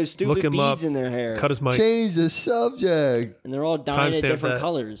those stupid Look him beads up. in their hair, Cut his mic. Change the subject. and they're all dyed at different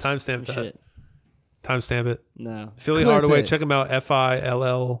colors. Timestamp and that. shit. Timestamp it. No, Philly Clip Hardaway. it. Check him out.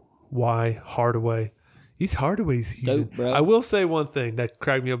 FILLY Hardaway. He's Hardaway season. Dope, bro. I will say one thing that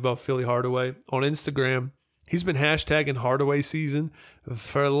cracked me up about Philly Hardaway on Instagram. He's been hashtagging Hardaway season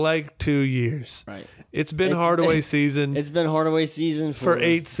for like 2 years. right. It's been Hardaway season It's been Hardaway season for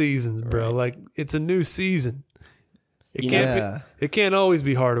 8 seasons, bro. Right. Like it's a new season. It You can't know- be. It can't always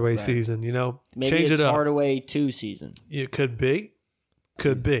be Hardaway season. Maybe Change it's it up. Hardaway 2 season. It could be.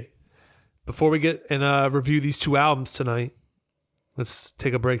 Could be. Before we get and review these 2 albums tonight, let's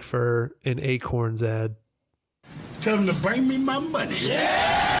take a break for an Acorns ad. Tell them to bring me my money.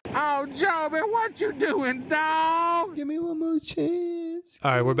 Yeah. Oh, Joby, what you doing, dog? Give me one more chance.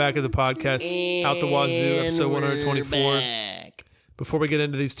 All right, we're back at the podcast. Out the Wazoo, episode 124. Back. Before we get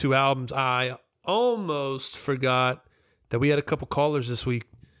into these 2 albums, I almost forgot that we had a couple callers this week.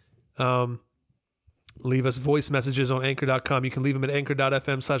 Leave us voice messages on anchor.com. You can leave them at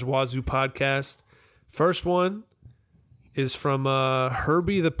anchor.fm/Wazoo podcast. First one is from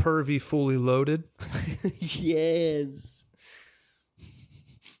Herbie the Pervy Fully Loaded. Yes.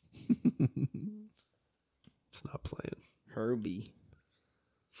 It's not playing. Herbie.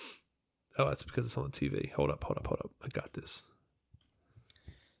 Oh, that's because it's on the TV. Hold up. I got this.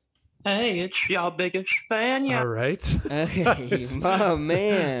 Hey, it's y'all biggest fan, yeah. All right. Hey, my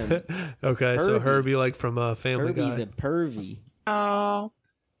man. Okay, so Herbie. Herbie, like from Family Herbie Guy. the pervy. Oh,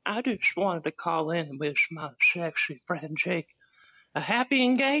 I just wanted to call in and wish my sexy friend Jake a happy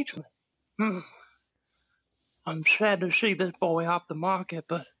engagement. I'm sad to see this boy off the market,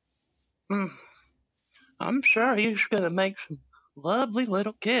 but I'm sure he's going to make some lovely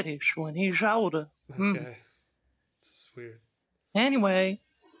little kiddies when he's older. Okay. This is weird. Anyway,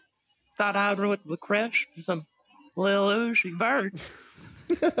 thought I'd request some Lil Uzi Vert.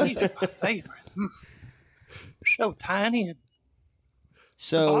 He's my favorite. So tiny and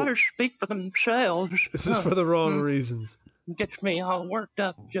So others speak for themselves. This is for the wrong reasons. Gets me all worked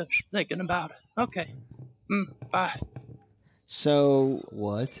up just thinking about it. Okay. Bye. So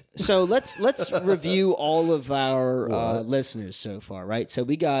What? so let's review all of our listeners so far, right? So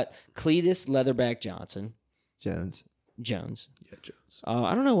we got Cletus Leatherback Jones. Jones. Yeah, Jones.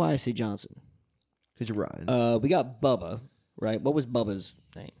 I don't know why I say Johnson. Because you're Ryan. We got Bubba, right? What was Bubba's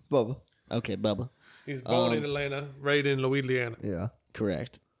name? Bubba. Okay, Bubba. He was born in Atlanta, raised in Louisiana. Yeah.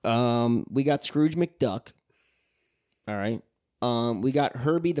 Correct. We got Scrooge McDuck. All right. We got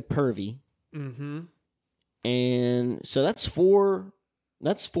Herbie the Pervy. Mm-hmm. And so that's four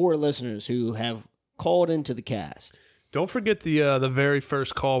listeners who have called into the cast. Don't forget the very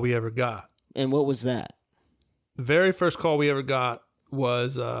first call we ever got. And what was that? The very first call we ever got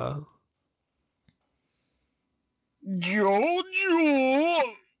was Jojo.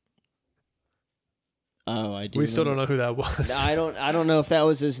 Oh, I do. we still don't know who that was. I don't know if that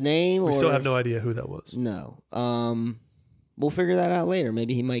was his name. We or still have if- no idea who that was. No. We'll figure that out later.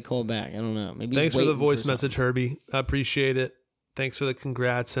 Maybe he might call back. I don't know. Maybe. Thanks he's for the waiting voice something. message, Herbie. I appreciate it. Thanks for the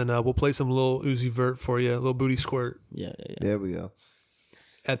congrats, and we'll play some little Uzi Vert for you, a little booty squirt Yeah. There we go.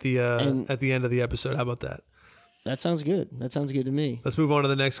 at the And- at the end of the episode. How about that? That sounds good. That sounds good to me. Let's move on to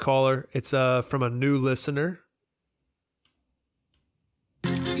the next caller. It's from a new listener.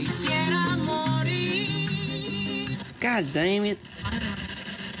 God damn it.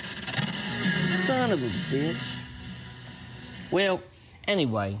 Son of a bitch. Well,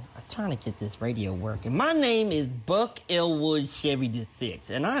 anyway, I'm trying to get this radio working. My name is Buck Elwood Chevy VI,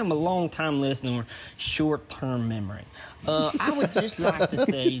 and I am a long-time listener, short-term memory. I would just like to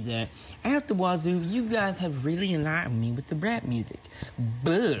say that after Wazoo, you guys have really enlightened me with the rap music.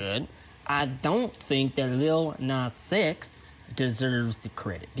 But I don't think that Lil Nas X deserves the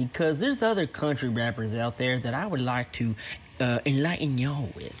credit, because there's other country rappers out there that I would like to enlighten y'all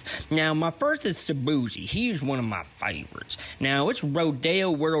with. Now, my first is Shabuzi. He's one of my favorites. Now, it's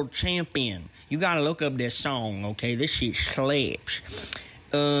Rodeo World Champion. You gotta look up this song, okay? This shit slaps.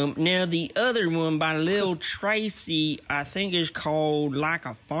 Now, the other one by Lil Tracy, I think is called Like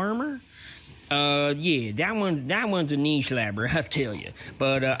a Farmer. Yeah, that one's a knee slapper, I tell you.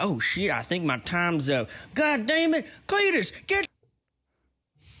 But, oh shit, I think my time's up. God damn it, Cletus, get...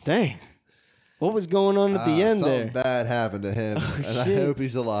 Dang. What was going on at the end there? Something bad happened to him, and shit. I hope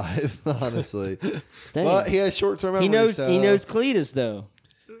he's alive, honestly. Dang. But he has short-term memory. He knows Cletus, though.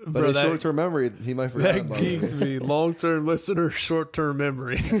 But Bro, his that- short-term memory, he might forget That about geeks it. me. Long-term listener, short-term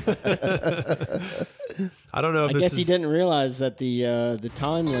memory. I don't know if I this guess is... he didn't realize that the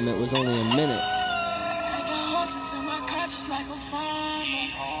time limit was only a minute.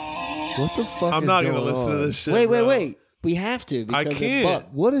 What the fuck I'm is not going gonna listen to on? this shit. Wait. bro. We have to I because can't.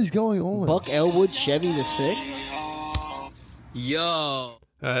 of What is going on? Buck Elwood Chevy the Sixth. Yo.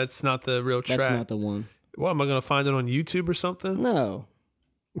 It's not the real track. That's not the one. What, am I going to find it on YouTube or something? No,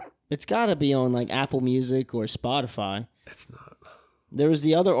 it's got to be on like Apple Music or Spotify. It's not. There was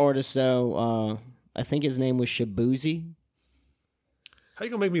the other artist though. I think his name was Shabuzi. How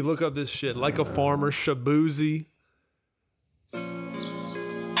you going to make me look up this shit? Like a Farmer, Shabuzi.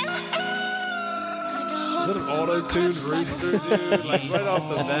 Is that an auto-tuned rooster, dude? Like right off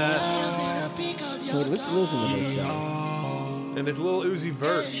the bat. Wait, let's listen to this though. And it's Lil Uzi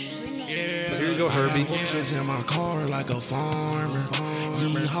Vert. So here you go, Herbie. Horses in my car like a farmer.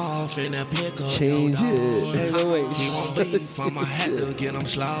 Yeehaw, finna pick up Change your it. dog. Wait. He want beef, I'ma had to get him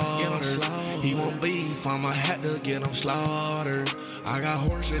slaughtered. He want beef, I'ma had to get him slaughtered. I got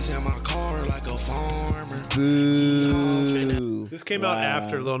horses in my car like a farmer. Boo. This came out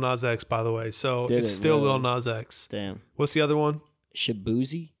after Lil Nas X, by the way. So Did it's it still really? Lil Nas X. Damn. What's the other one?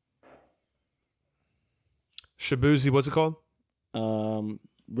 Shabuzi. Shabuzi, what's it called?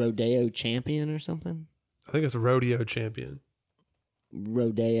 Rodeo Champion or something. I think it's Rodeo Champion.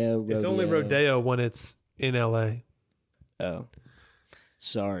 Rodeo. It's only Rodeo when it's in LA. Oh,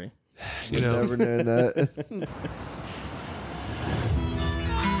 sorry. You know, Never known that.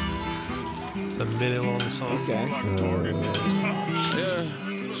 it's a minute-long song. Okay.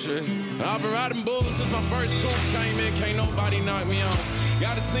 Yeah, shit. I've been riding bulls since my first tooth came in. Can't nobody knock me on.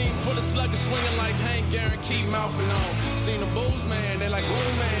 Got a team full of sluggers swinging like Hank Aaron, keep mouthing on. Seen the Bulls, man. They like,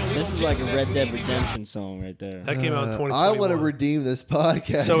 oh man. We This gon' is give like a them that Red some Dead easy Redemption song right there. That came out in 2021. I want to redeem this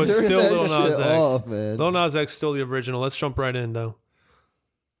podcast. So it's Turn still that Lil Nas shit X. off, man. Lil Nas X still the original. Let's jump right in, though.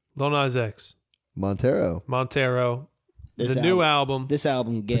 Lil Nas X. Montero. Montero. This The new album. This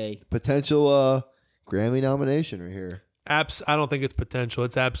album, gay. Potential Grammy nomination right here. I don't think it's potential.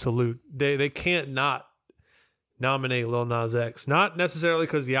 It's absolute. They can't not nominate Lil Nas X. Not necessarily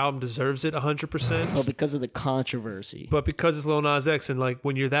because the album deserves it 100%, Oh, because of the controversy. but because it's Lil Nas X. And like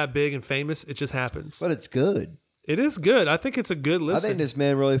when you're that big and famous, it just happens. But it's good. It is good. I think it's a good listen. I think this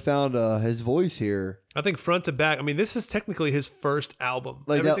man really found his voice here. I think front to back. I mean, this is technically his first album.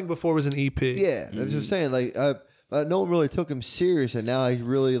 Like Everything before was an EP. Yeah, I was just saying, like, no one really took him serious, and now he's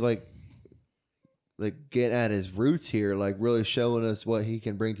really like getting at his roots here, like really showing us what he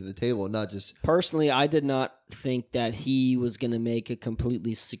can bring to the table, not just. Personally, I did not think that he was going to make a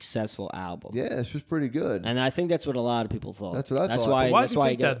completely successful album. Yeah, this was pretty good. And I think that's what a lot of people thought. That's what I That's thought. why. Why That's do you why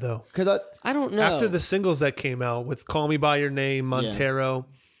think I that though? Because I don't know. After the singles that came out with "Call Me by Your Name," Montero,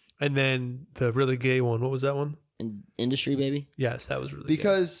 and then the really gay one. What was that one? Industry, baby. Yes, that was really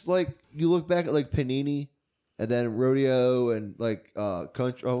because like you look back at like Panini, and then Rodeo, and like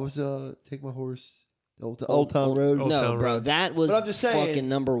country. Oh, what was Take My Horse? Old Town Road. Old No, Town bro, Road. that was But I'm just saying- fucking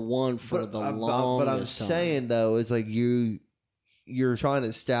number one for the longest But I'm time. saying though, it's like you're trying to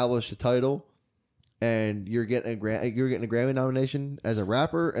establish a title, and you're getting a Grammy nomination as a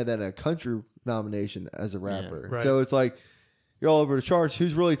rapper, and then a country nomination as a rapper. right. So it's like you're all over the charts.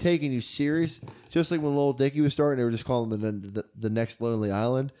 Who's really taking you serious? Just like when Lil Dicky was starting, they were just calling him the next Lonely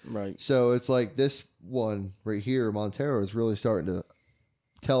Island. Right. So it's like this one right here, Montero, is really starting to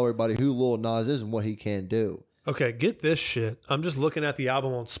tell everybody who Lil Nas is and what he can do. Okay, get this shit. I'm just looking at the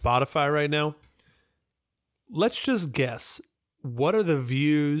album on Spotify right now. Let's just guess. What are the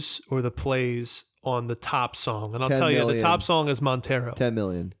views or the plays on the top song? And I'll 10 tell you, the million. top song is Montero. 10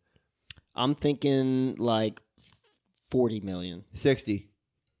 million. I'm thinking like 40 million. 60.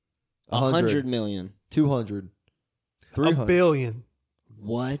 100 million. 200. A 300. billion.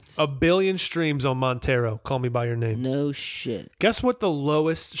 What? A billion streams on Montero. Call Me by Your Name. No shit. Guess what the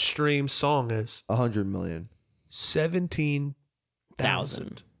lowest stream song is? 100 million.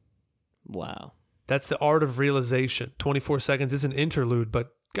 17,000. Wow. That's The Art of Realization. 24 seconds is an interlude,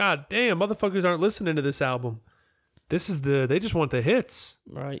 but god damn, motherfuckers aren't listening to this album. They just want the hits.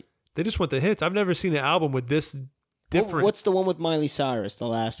 Right. They just want the hits. I've never seen an album with this different. What's the one with Miley Cyrus? The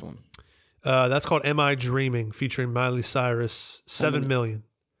last one. That's called "Am I Dreaming," featuring Miley Cyrus. 7 million.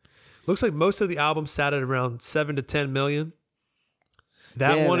 Looks like most of the album sat at around 7 to 10 million.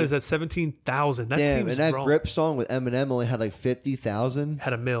 That one is at 17,000. That seems and that wrong. Grip song with Eminem only had like 50,000.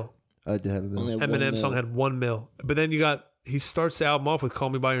 Had a mil. I did have a mil. Eminem song had 1 mil. But then he starts the album off with "Call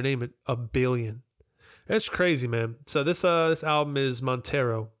Me by Your Name" at 1 billion. That's crazy, man. So this album is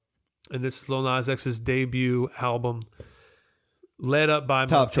Montero, and this is Lil Nas X's debut album, led up by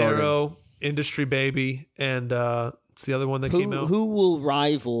Top Montero, charting. Industry Baby, and it's the other one that came out. Who will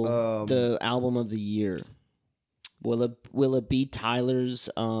rival the album of the year? Will it be Tyler's?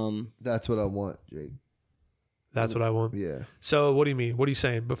 That's what I want, Jake. That's what I want. Yeah. So what do you mean? What are you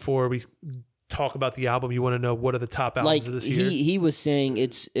saying? Before we talk about the album, you want to know what are the top albums of this year? He was saying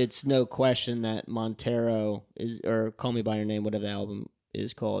it's no question that Montero is, or Call Me by Your Name, whatever the album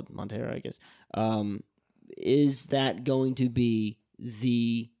is called, Montero, I guess. Is that going to be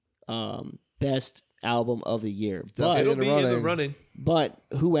the best album of the year? But it'll be in the running. But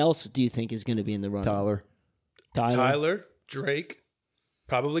who else do you think is going to be in the running? Tyler, Drake,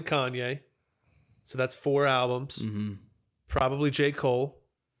 probably Kanye. So that's 4 albums. Mm-hmm. Probably J. Cole.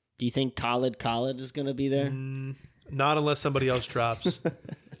 Do you think Khaled is going to be there? Not unless somebody else drops.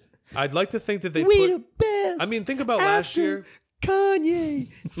 I'd like to think that they the best. I mean, think about last year. Kanye,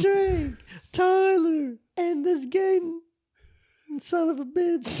 Drake, Tyler, and this gay son of a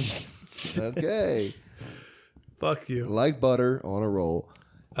bitch. Okay. Fuck you. Like butter on a roll.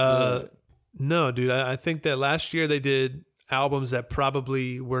 No, dude. I think that last year they did albums that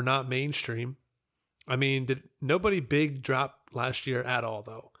probably were not mainstream. I mean, did nobody big drop last year at all,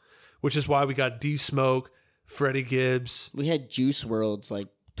 though? Which is why we got D Smoke, Freddie Gibbs. We had Juice WRLD's like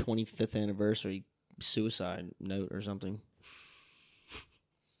 25th anniversary suicide note or something.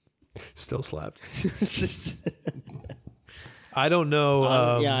 Still slapped. I don't know.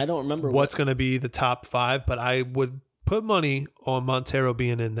 I don't remember what's going to be the top 5, but I would put money on Montero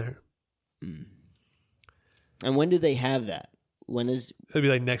being in there. And when do they have that? When is it'll be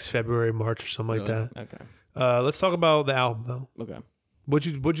like next February, March, or something like that. Okay. Let's talk about the album though. Okay.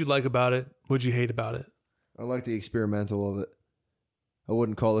 What'd you like about it? What'd you hate about it? I like the experimental of it. I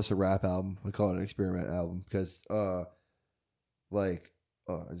wouldn't call this a rap album. I call it an experiment album because, I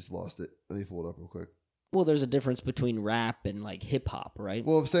just lost it. Let me pull it up real quick. Well, there's a difference between rap and like hip hop, right?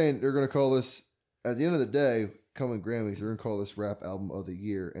 Well, I'm saying they're going to call this, at the end of the day, coming Grammys, they're going to call this rap album of the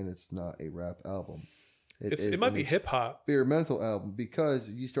year, and it's not a rap album. It might be hip hop. Experimental album because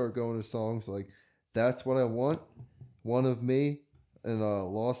you start going to songs like "That's What I Want," "One of Me," and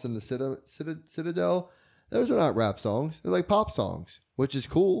 "Lost in the Citadel." Those are not rap songs. They're like pop songs, which is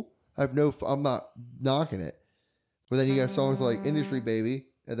cool. I'm not knocking it. But then you got songs like "Industry Baby"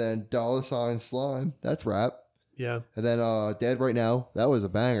 and then $$ Slime. That's rap. Yeah. And then "Dead Right Now." That was a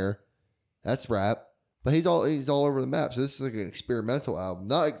banger. That's rap. But he's all over the map. So this is like an experimental album.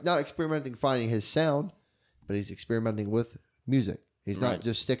 Not experimenting finding his sound, but he's experimenting with music. He's not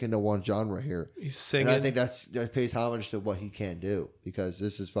just sticking to one genre here. He's singing. And I think that pays homage to what he can do because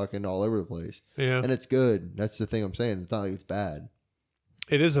this is fucking all over the place. Yeah. And it's good. That's the thing I'm saying. It's not like it's bad.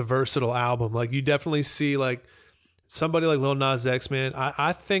 It is a versatile album. Like you definitely see like somebody like Lil Nas X, man.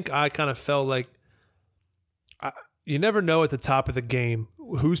 I think I kind of felt like you never know at the top of the game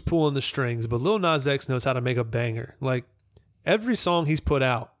who's pulling the strings, but Lil Nas X knows how to make a banger. Like every song he's put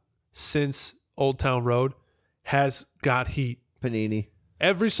out since Old Town Road has got heat. Panini.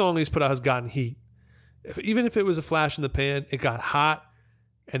 Every song he's put out has gotten heat. Even if it was a flash in the pan, it got hot,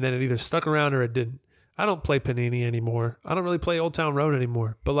 and then it either stuck around or it didn't. I don't play Panini anymore. I don't really play Old Town Road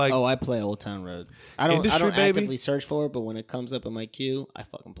anymore. But like, I play Old Town Road. I don't Industry Baby? actively search for it, but when it comes up in my queue, I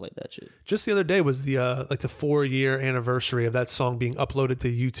fucking play that shit. Just the other day was the 4-year anniversary of that song being uploaded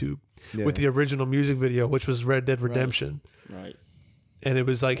to YouTube with the original music video, which was Red Dead Redemption. Right. And it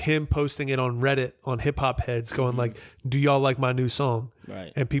was like him posting it on Reddit on Hip Hop Heads going like, do y'all like my new song?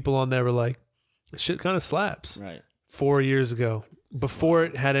 Right. And people on there were like, shit kind of slaps. Right. 4 years ago, before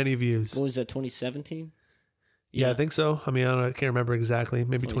it had any views. What was that, 2017? Yeah, I think so. I mean, I can't remember exactly.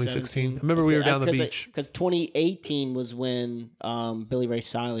 Maybe 2016. I remember we were down the beach. Because 2018 was when Billy Ray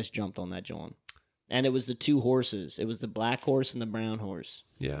Cyrus jumped on that joint. And it was the 2 horses. It was the black horse and the brown horse.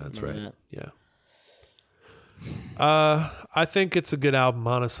 Yeah, that's Remember right. that? Yeah. I think it's a good album,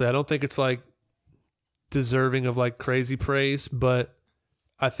 honestly. I don't think it's like deserving of like crazy praise, but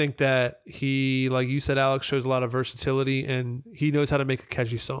I think that he, like you said, Alex, shows a lot of versatility and he knows how to make a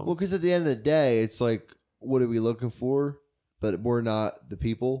catchy song. Well, because at the end of the day, it's like, what are we looking for? But we're not the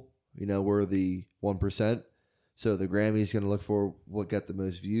people. You know, we're the 1%. So the Grammy's going to look for what got the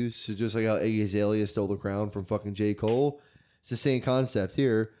most views. So just like how Iggy Azalea stole the crown from fucking J. Cole, it's the same concept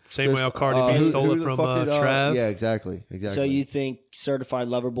here. Same way how Cardi B stole it from Trav. Yeah, exactly. So you think Certified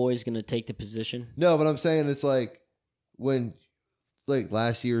Lover Boy is going to take the position? No, but I'm saying it's like when like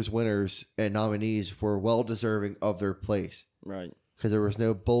last year's winners and nominees were well deserving of their place. Right. Because there was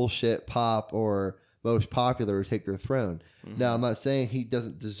no bullshit pop or most popular to take their throne. Now, I'm not saying he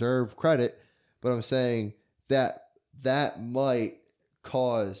doesn't deserve credit, but I'm saying that might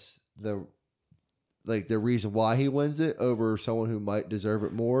cause the reason why he wins it over someone who might deserve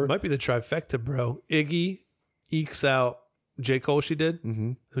it more. Might be the trifecta, bro. Iggy ekes out J. Cole, she did.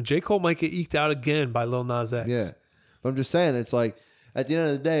 And J. Cole might get eked out again by Lil Nas X. Yeah. But I'm just saying, it's like, at the end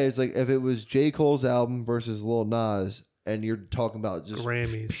of the day, it's like if it was J. Cole's album versus Lil Nas, and you're talking about just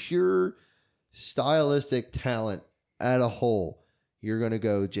Grammys. Pure stylistic talent at a whole, you're going to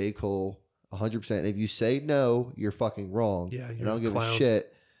go J. Cole 100%. If you say no, you're fucking wrong. Yeah, and you're I don't give clown. a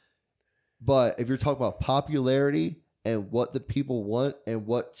shit. But if you're talking about popularity and what the people want and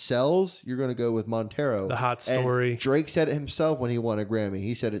what sells, you're going to go with Montero. The hot story. And Drake said it himself when he won a Grammy.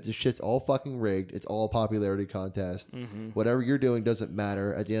 He said this shit's all fucking rigged. It's all a popularity contest. Whatever you're doing doesn't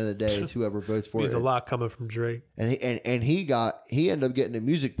matter. At the end of the day, it's whoever votes for There's it. a lot coming from Drake. And he ended up getting the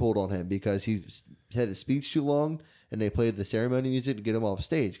music pulled on him because he had the speech too long, and they played the ceremony music to get him off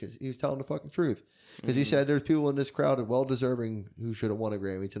stage because he was telling the fucking truth. Because he said there's people in this crowd that well deserving who should have won a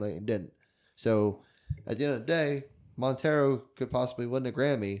Grammy tonight and didn't. So at the end of the day, Montero could possibly win the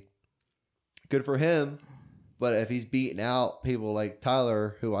Grammy. Good for him. But if he's beating out people like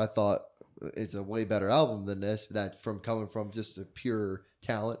Tyler, who I thought is a way better album than this, that coming from just a pure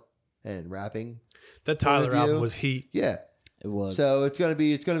talent and rapping. That Tyler album was heat. Yeah. It was. So it's gonna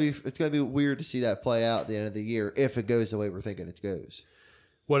be weird to see that play out at the end of the year if it goes the way we're thinking it goes.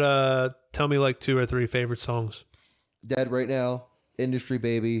 What tell me like 2 or 3 favorite songs. Dead Right Now, Industry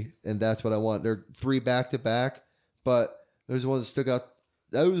Baby, and That's What I Want. They're 3 back to back, but those ones that stuck out.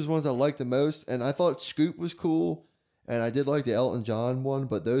 Those ones I liked the most, and I thought Scoop was cool, and I did like the Elton John one,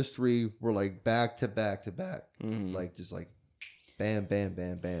 but those 3 were like back to back to back, like just like bam, bam,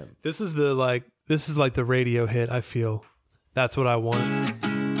 bam, bam. This is like the radio hit. I feel That's What I Want.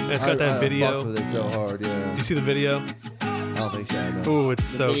 And it's got that video. I fucked with it so hard, yeah. You see the video? I don't think so. No. Oh, it's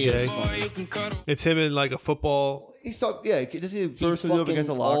so gay. It's him in like a football. He's does he throw some dude up against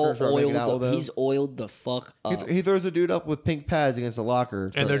the locker and start making out with him? He's oiled the fuck up. He throws a dude up with pink pads against the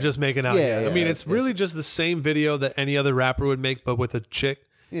locker. And they're just making out. Yeah, I mean, it's really just the same video that any other rapper would make, but with a chick.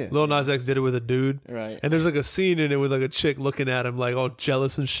 Yeah. Lil Nas X did it with a dude. Right. And there's like a scene in it with like a chick looking at him like all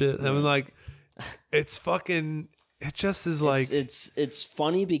jealous and shit. And I'm like, it's fucking, it just is like. It's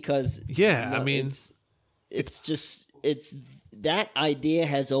funny because. Yeah, I mean. It's that idea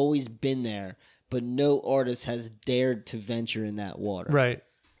has always been there, but no artist has dared to venture in that water. Right.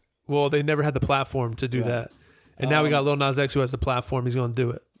 Well, they never had the platform to do that. And now we got Lil Nas X who has the platform. He's going to do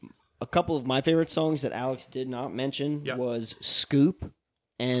it. A couple of my favorite songs that Alex did not mention was Scoop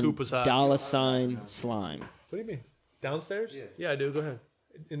and Scoop was hot. Dollar Sign Slime. What do you mean? Downstairs? Yeah, I do. Go ahead.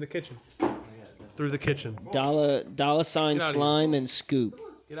 In the kitchen. Through the kitchen. Dollar Sign Get outta Slime and Scoop.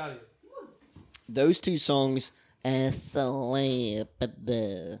 Get out of here. Those 2 songs. I thought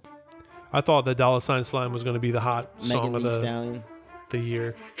the Dollar Sign Slime was going to be the hot song of the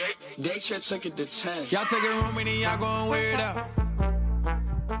year. They took it to 10. Y'all take it home and then y'all go and wear it out.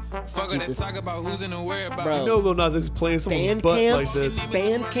 Fuck it and talk about who's in the whereabouts. Bro, you know Lil Nas X is playing someone's butt like this.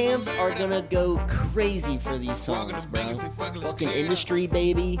 Fan camps are gonna go crazy for these songs, bro. Fucking Industry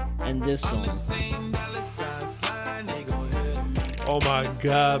Baby and this song. Oh my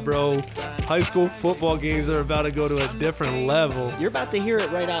God, bro. High school football games are about to go to a different level. You're about to hear it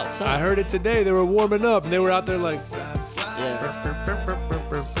right outside. I heard it today. They were warming up and they were out there like.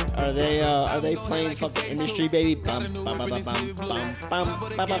 Are they playing fucking Industry Baby? Bum, bum, bum, bum, bum, bum,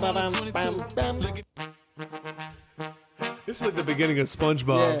 bum, bum, bum, bum, bum. This is like the beginning of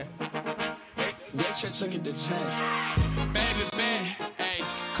SpongeBob.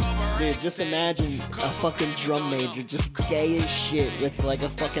 Dude, just imagine a fucking drum major just gay as shit with like a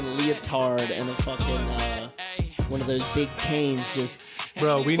fucking leotard and a fucking one of those big canes just.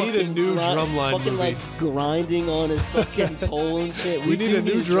 Bro, we need a new drum line fucking movie. Like grinding on his fucking pole and shit. We need a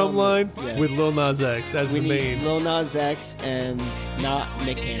new drum line with Lil Nas X as the main. Lil Nas X and not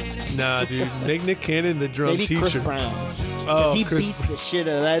Nick Cannon. Nah, dude. Make Nick Cannon the drum Maybe teacher. Chris Brown. Oh, he Chris. beats the shit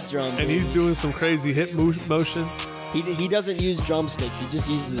out of that drum. And he's doing some crazy hip motion. He doesn't use drumsticks. He just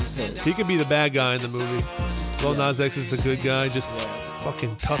uses his fist. He could be the bad guy in the movie. Lil Nas X is the good guy, just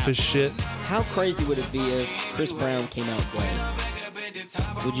fucking tough as shit. How crazy would it be if Chris Brown came out gay?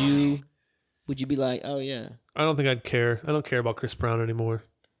 Would you Would you be like, oh yeah, I don't think I'd care. I don't care about Chris Brown anymore.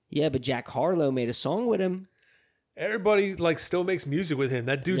 yeah, but Jack Harlow made a song with him. Everybody like still makes music with him.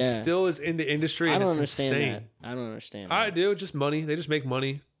 That dude Yeah. still is in the industry, and I don't it's understand insane. that. I don't understand. I that. do. Just money. They just make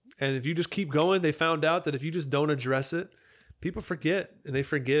money. And if you just keep going, they found out that if you just don't address it, people forget and they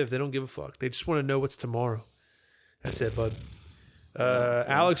forgive. They don't give a fuck. They just want to know what's tomorrow. That's it, bud.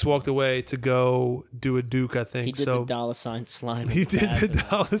 Alex walked away to go do a Duke, I think. He did the $sign slime. He did the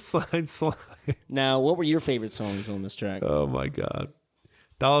bathroom. $sign slime. Now, what were your favorite songs on this track? Oh my God.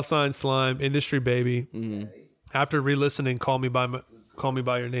 $sign slime, Industry Baby. Mm-hmm. After re-listening, Call Me by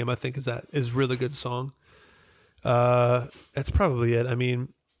Your Name, I think is really good song. That's probably it. I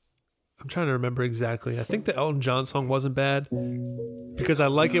mean, I'm trying to remember exactly. I think the Elton John song wasn't bad because I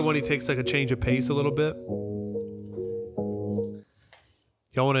like it when he takes like a change of pace a little bit.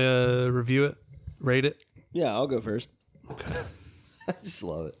 Y'all want to review it? Rate it? Yeah, I'll go first. Okay. I just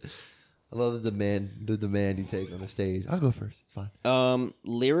love it. I love the demand you take on the stage. I'll go first. It's fine.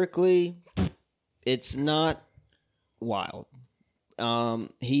 Lyrically, it's not wild.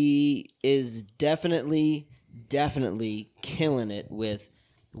 He is definitely killing it with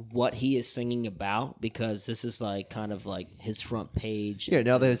what he is singing about, because this is like kind of like his front page. Yeah,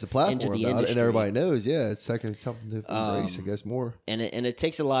 now that it's a platform into the about it and industry. everybody knows, yeah, it's like something to embrace, I guess, more. And it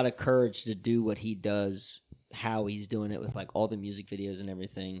takes a lot of courage to do what he does, how he's doing it with like all the music videos and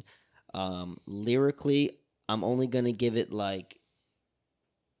everything. Lyrically, I'm only gonna give it like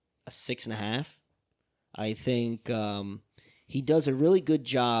a 6.5. I think he does a really good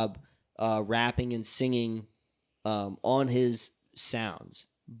job rapping and singing on his sounds,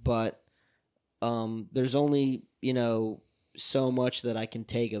 but there's only so much that I can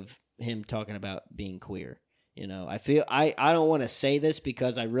take of him talking about being queer. I feel I don't want to say this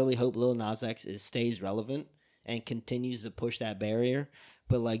because I really hope Lil Nas X stays relevant and continues to push that barrier,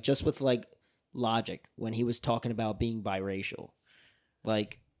 but like just with like Logic when he was talking about being biracial,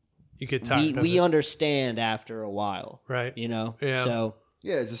 like You get tired. we understand after a while, Right. Yeah. So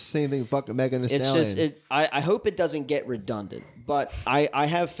yeah, it's just the same thing. Fucking Megan Thee Stallion. It's just I hope it doesn't get redundant, but I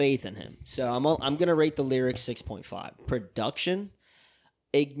have faith in him. So I'm gonna rate the lyrics 6.5. Production,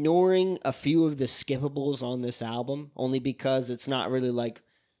 ignoring a few of the skippables on this album, only because it's not really like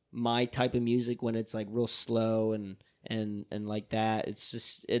my type of music when it's like real slow and like that.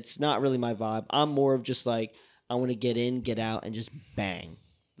 It's not really my vibe. I'm more of just like I want to get in, get out, and just bang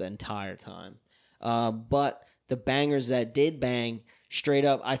the entire time. But the bangers that did bang, straight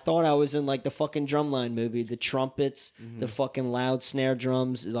up, I thought I was in like the fucking Drumline movie. The trumpets, the fucking loud snare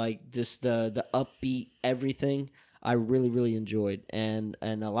drums, like just the upbeat everything. I really, really enjoyed. And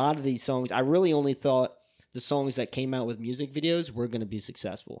a lot of these songs, I really only thought the songs that came out with music videos were going to be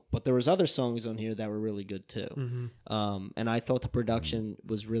successful. But there was other songs on here that were really good too. Mm-hmm. And I thought the production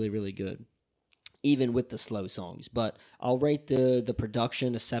was really, really good, even with the slow songs. But I'll rate the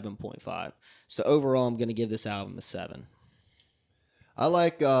production a 7.5. So overall, I'm going to give this album a 7. I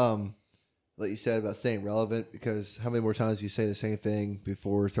like what you said about staying relevant, because how many more times do you say the same thing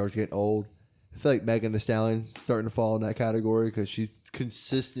before it starts getting old? I feel like Megan Thee Stallion's starting to fall in that category because she's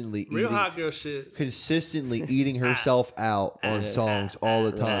consistently Real hot girl shit. consistently eating herself out on songs all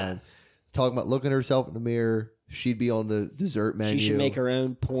the time. Talking about looking at herself in the mirror. She'd be on the dessert menu. She should make her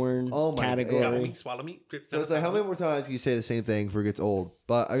own porn category. Yeah. Swallow me. So it's like, how many more times can you say the same thing before it gets old?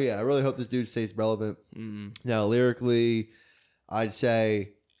 But yeah, I really hope this dude stays relevant. Now, lyrically, I'd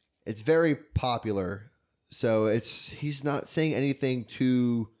say it's very popular. So he's not saying anything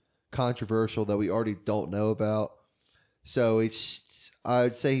too controversial that we already don't know about. So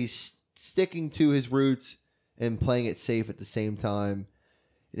I'd say he's sticking to his roots and playing it safe at the same time.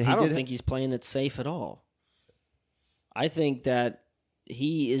 And I don't think he's playing it safe at all. I think that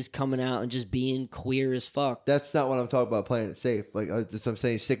he is coming out and just being queer as fuck. That's not what I'm talking about, playing it safe. Like I'm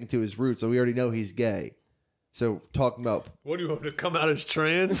saying, sticking to his roots. So we already know he's gay. So talking about, what do you want to come out as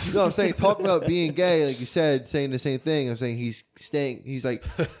trans? No, I'm saying talking about being gay, like you said, saying the same thing. I'm saying he's like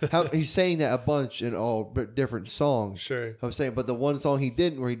he's saying that a bunch in all different songs. Sure. I'm saying, but the one song he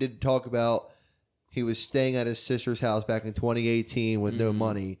didn't, where he did talk about he was staying at his sister's house back in 2018 with no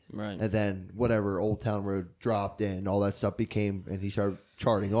money, right? And then whatever, Old Town Road dropped in, all that stuff became, and he started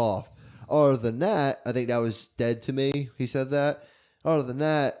charting off. Other than that, I think that was dead to me. He said that. Other than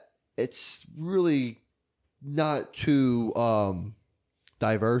that, it's really not too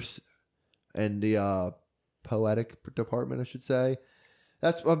diverse in the poetic department, I should say.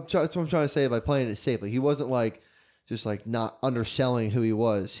 That's what I'm trying to say by playing it safely. He wasn't like just like not underselling who he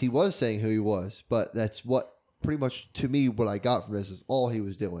was. He was saying who he was, but that's what pretty much to me what I got from this is all he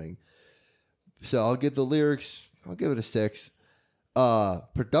was doing. So I'll give the lyrics. I'll give it a 6.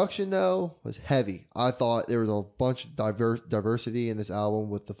 Production though was heavy. I thought there was a bunch of diversity in this album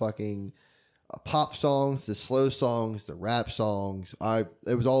with the fucking pop songs, the slow songs, the rap songs.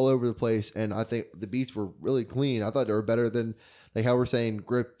 It was all over the place, and I think the beats were really clean. I thought they were better than like how we're saying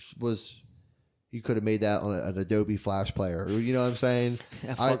Grip was. You could have made that on an Adobe Flash player. You know what I'm saying?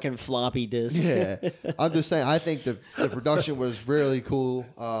 A fucking floppy disk. Yeah, I'm just saying. I think the production was really cool.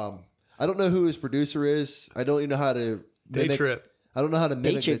 I don't know who his producer is. I don't even know how to. Day Trip. I don't know how to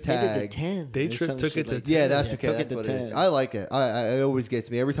mimic the They tag. did the 10. Day or Trip some took shit it to like 10. Yeah, that's that. okay. Took That's it what to it is. 10. I like it. It always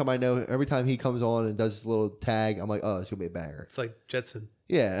gets me. Every time he comes on and does his little tag, I'm like, oh, it's gonna be a banger. It's like Jetson.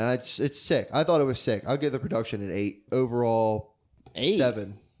 Yeah, and it's sick. I thought it was sick. I'll give the production an 8. Overall, 8.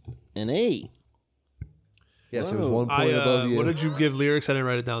 7. An 8. Yes, it was Whoa. 1 point above you. What did you give lyrics? I didn't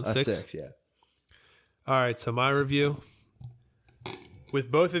write it down. 6? 6, yeah. All right, so my review. With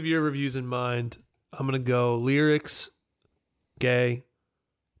both of your reviews in mind, I'm going to go lyrics, gay,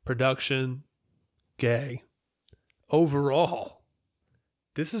 production, gay. Overall,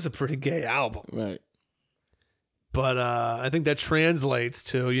 this is a pretty gay album. Right. But I think that translates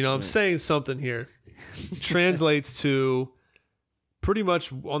to, I'm saying something here. Translates to pretty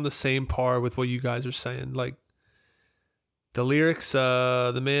much on the same par with what you guys are saying. Like, the lyrics,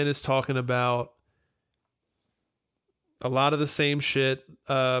 the man is talking about a lot of the same shit.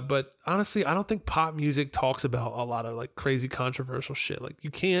 But honestly, I don't think pop music talks about a lot of like crazy controversial shit. Like,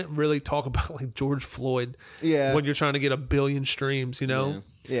 you can't really talk about like George Floyd when you're trying to get 1 billion streams,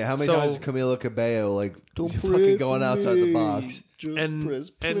 Yeah, how many times is Camila Cabello like fucking going outside the box? Just press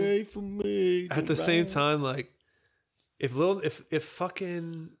play for me. At the same time, like, if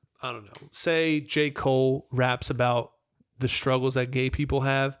fucking, I don't know, say J. Cole raps about the struggles that gay people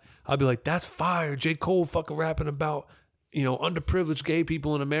have, I'll be like, that's fire. J. Cole fucking rapping about, underprivileged gay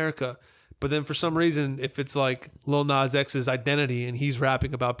people in America. But then for some reason, if it's like Lil Nas X's identity and he's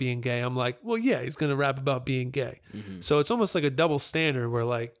rapping about being gay, I'm like, well, yeah, he's going to rap about being gay. Mm-hmm. So it's almost like a double standard where,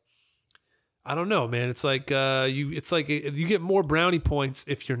 like, I don't know, man. It's like you get more brownie points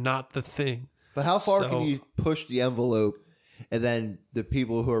if you're not the thing. But how far can you push the envelope, and then the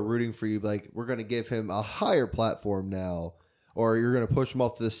people who are rooting for you, like, we're going to give him a higher platform now, or you're going to push him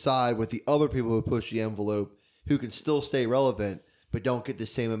off to the side with the other people who push the envelope, who can still stay relevant but don't get the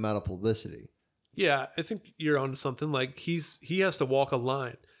same amount of publicity. Yeah, I think you're onto something. Like, he has to walk a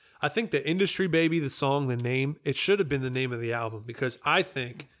line. I think the Industry Baby, the song, the name, it should have been the name of the album, because I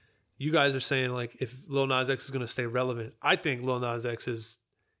think you guys are saying, like, if Lil Nas X is going to stay relevant, I think Lil Nas X is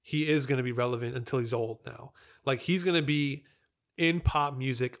going to be relevant until he's old now. Like, he's going to be in pop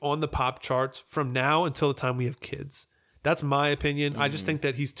music on the pop charts from now until the time we have kids. That's my opinion. I just think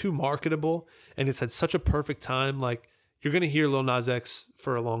that he's too marketable, and it's at such a perfect time. Like, you're going to hear Lil Nas X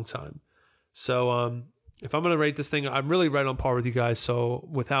for a long time. So if I'm going to rate this thing, I'm really right on par with you guys. So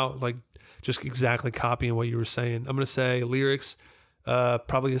without like just exactly copying what you were saying, I'm going to say lyrics,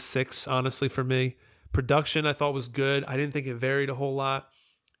 probably a 6, honestly, for me. Production, I thought was good. I didn't think it varied a whole lot.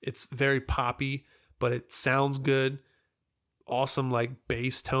 It's very poppy, but it sounds good. Awesome, like,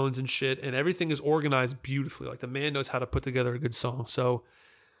 bass tones and shit. And everything is organized beautifully. Like, the man knows how to put together a good song. So,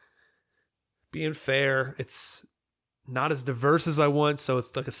 being fair, it's not as diverse as I want. So,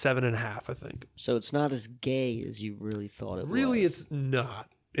 it's like a 7.5, I think. So, it's not as gay as you really thought it was. Really, it's not.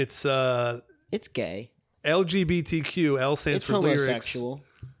 It's gay. LGBTQ. L stands It's for homosexual. lyrics.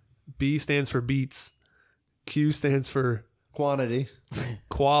 B stands for beats. Q stands for quality,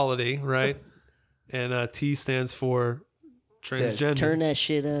 right? And T stands for transgender. Turn that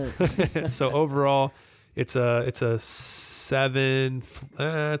shit up. So overall, it's a 7.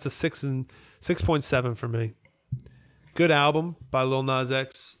 It's a 6.7 for me. Good album by Lil Nas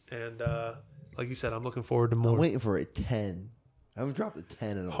X, and like you said, I'm looking forward to more. I'm waiting for a 10. I haven't dropped a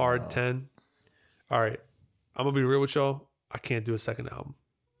 10 in a hard while. 10. All right, I'm gonna be real with y'all. I can't do a second album.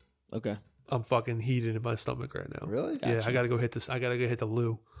 Okay. I'm fucking heated in my stomach right now. Really? Yeah, I gotta go hit this. I gotta go hit the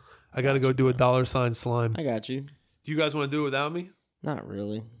loo. I gotta go do a $ slime. I got you. Do you guys want to do it without me? Not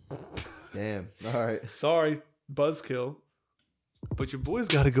really. Damn. All right. Sorry, buzzkill. But your boys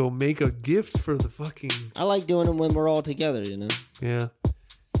gotta go make a gift for the fucking. I like doing them when we're all together, Yeah.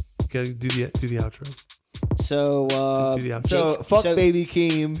 Gotta do the outro. So do the outro. Fuck Baby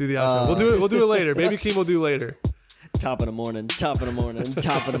Keem. Do the outro. We'll do it later. Baby Keem will do later. Top of the morning. Top of the morning.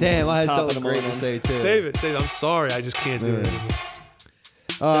 Top of the morning. Damn, I had top something great to say too. Save it. I'm sorry, I just can't do it anymore.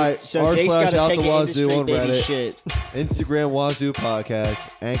 All right. So Jake's got to take an industry on baby Reddit. shit. Instagram Wazoo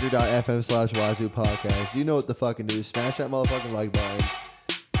Podcast. Anchor.fm/Wazoo Podcast. You know what the fucking do. Smash that motherfucking like button.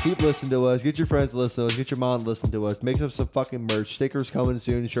 Keep listening to us. Get your friends to listen to us. Get your mom to listen to us. Make up some fucking merch. Stickers coming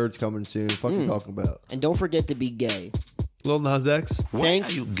soon. Shirts coming soon. What the fuck you talking about? And don't forget to be gay. Lil Nas X. Why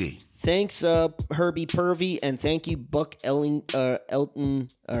Thanks. are you gay? Thanks, Herbie Purvey, and thank you, Buck Elton,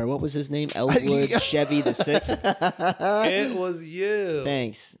 or what was his name? Elwood Chevy the Sixth. It was you.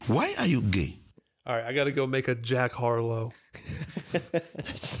 Thanks. Why are you gay? All right, I got to go make a Jack Harlow.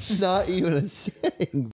 It's not even a saying.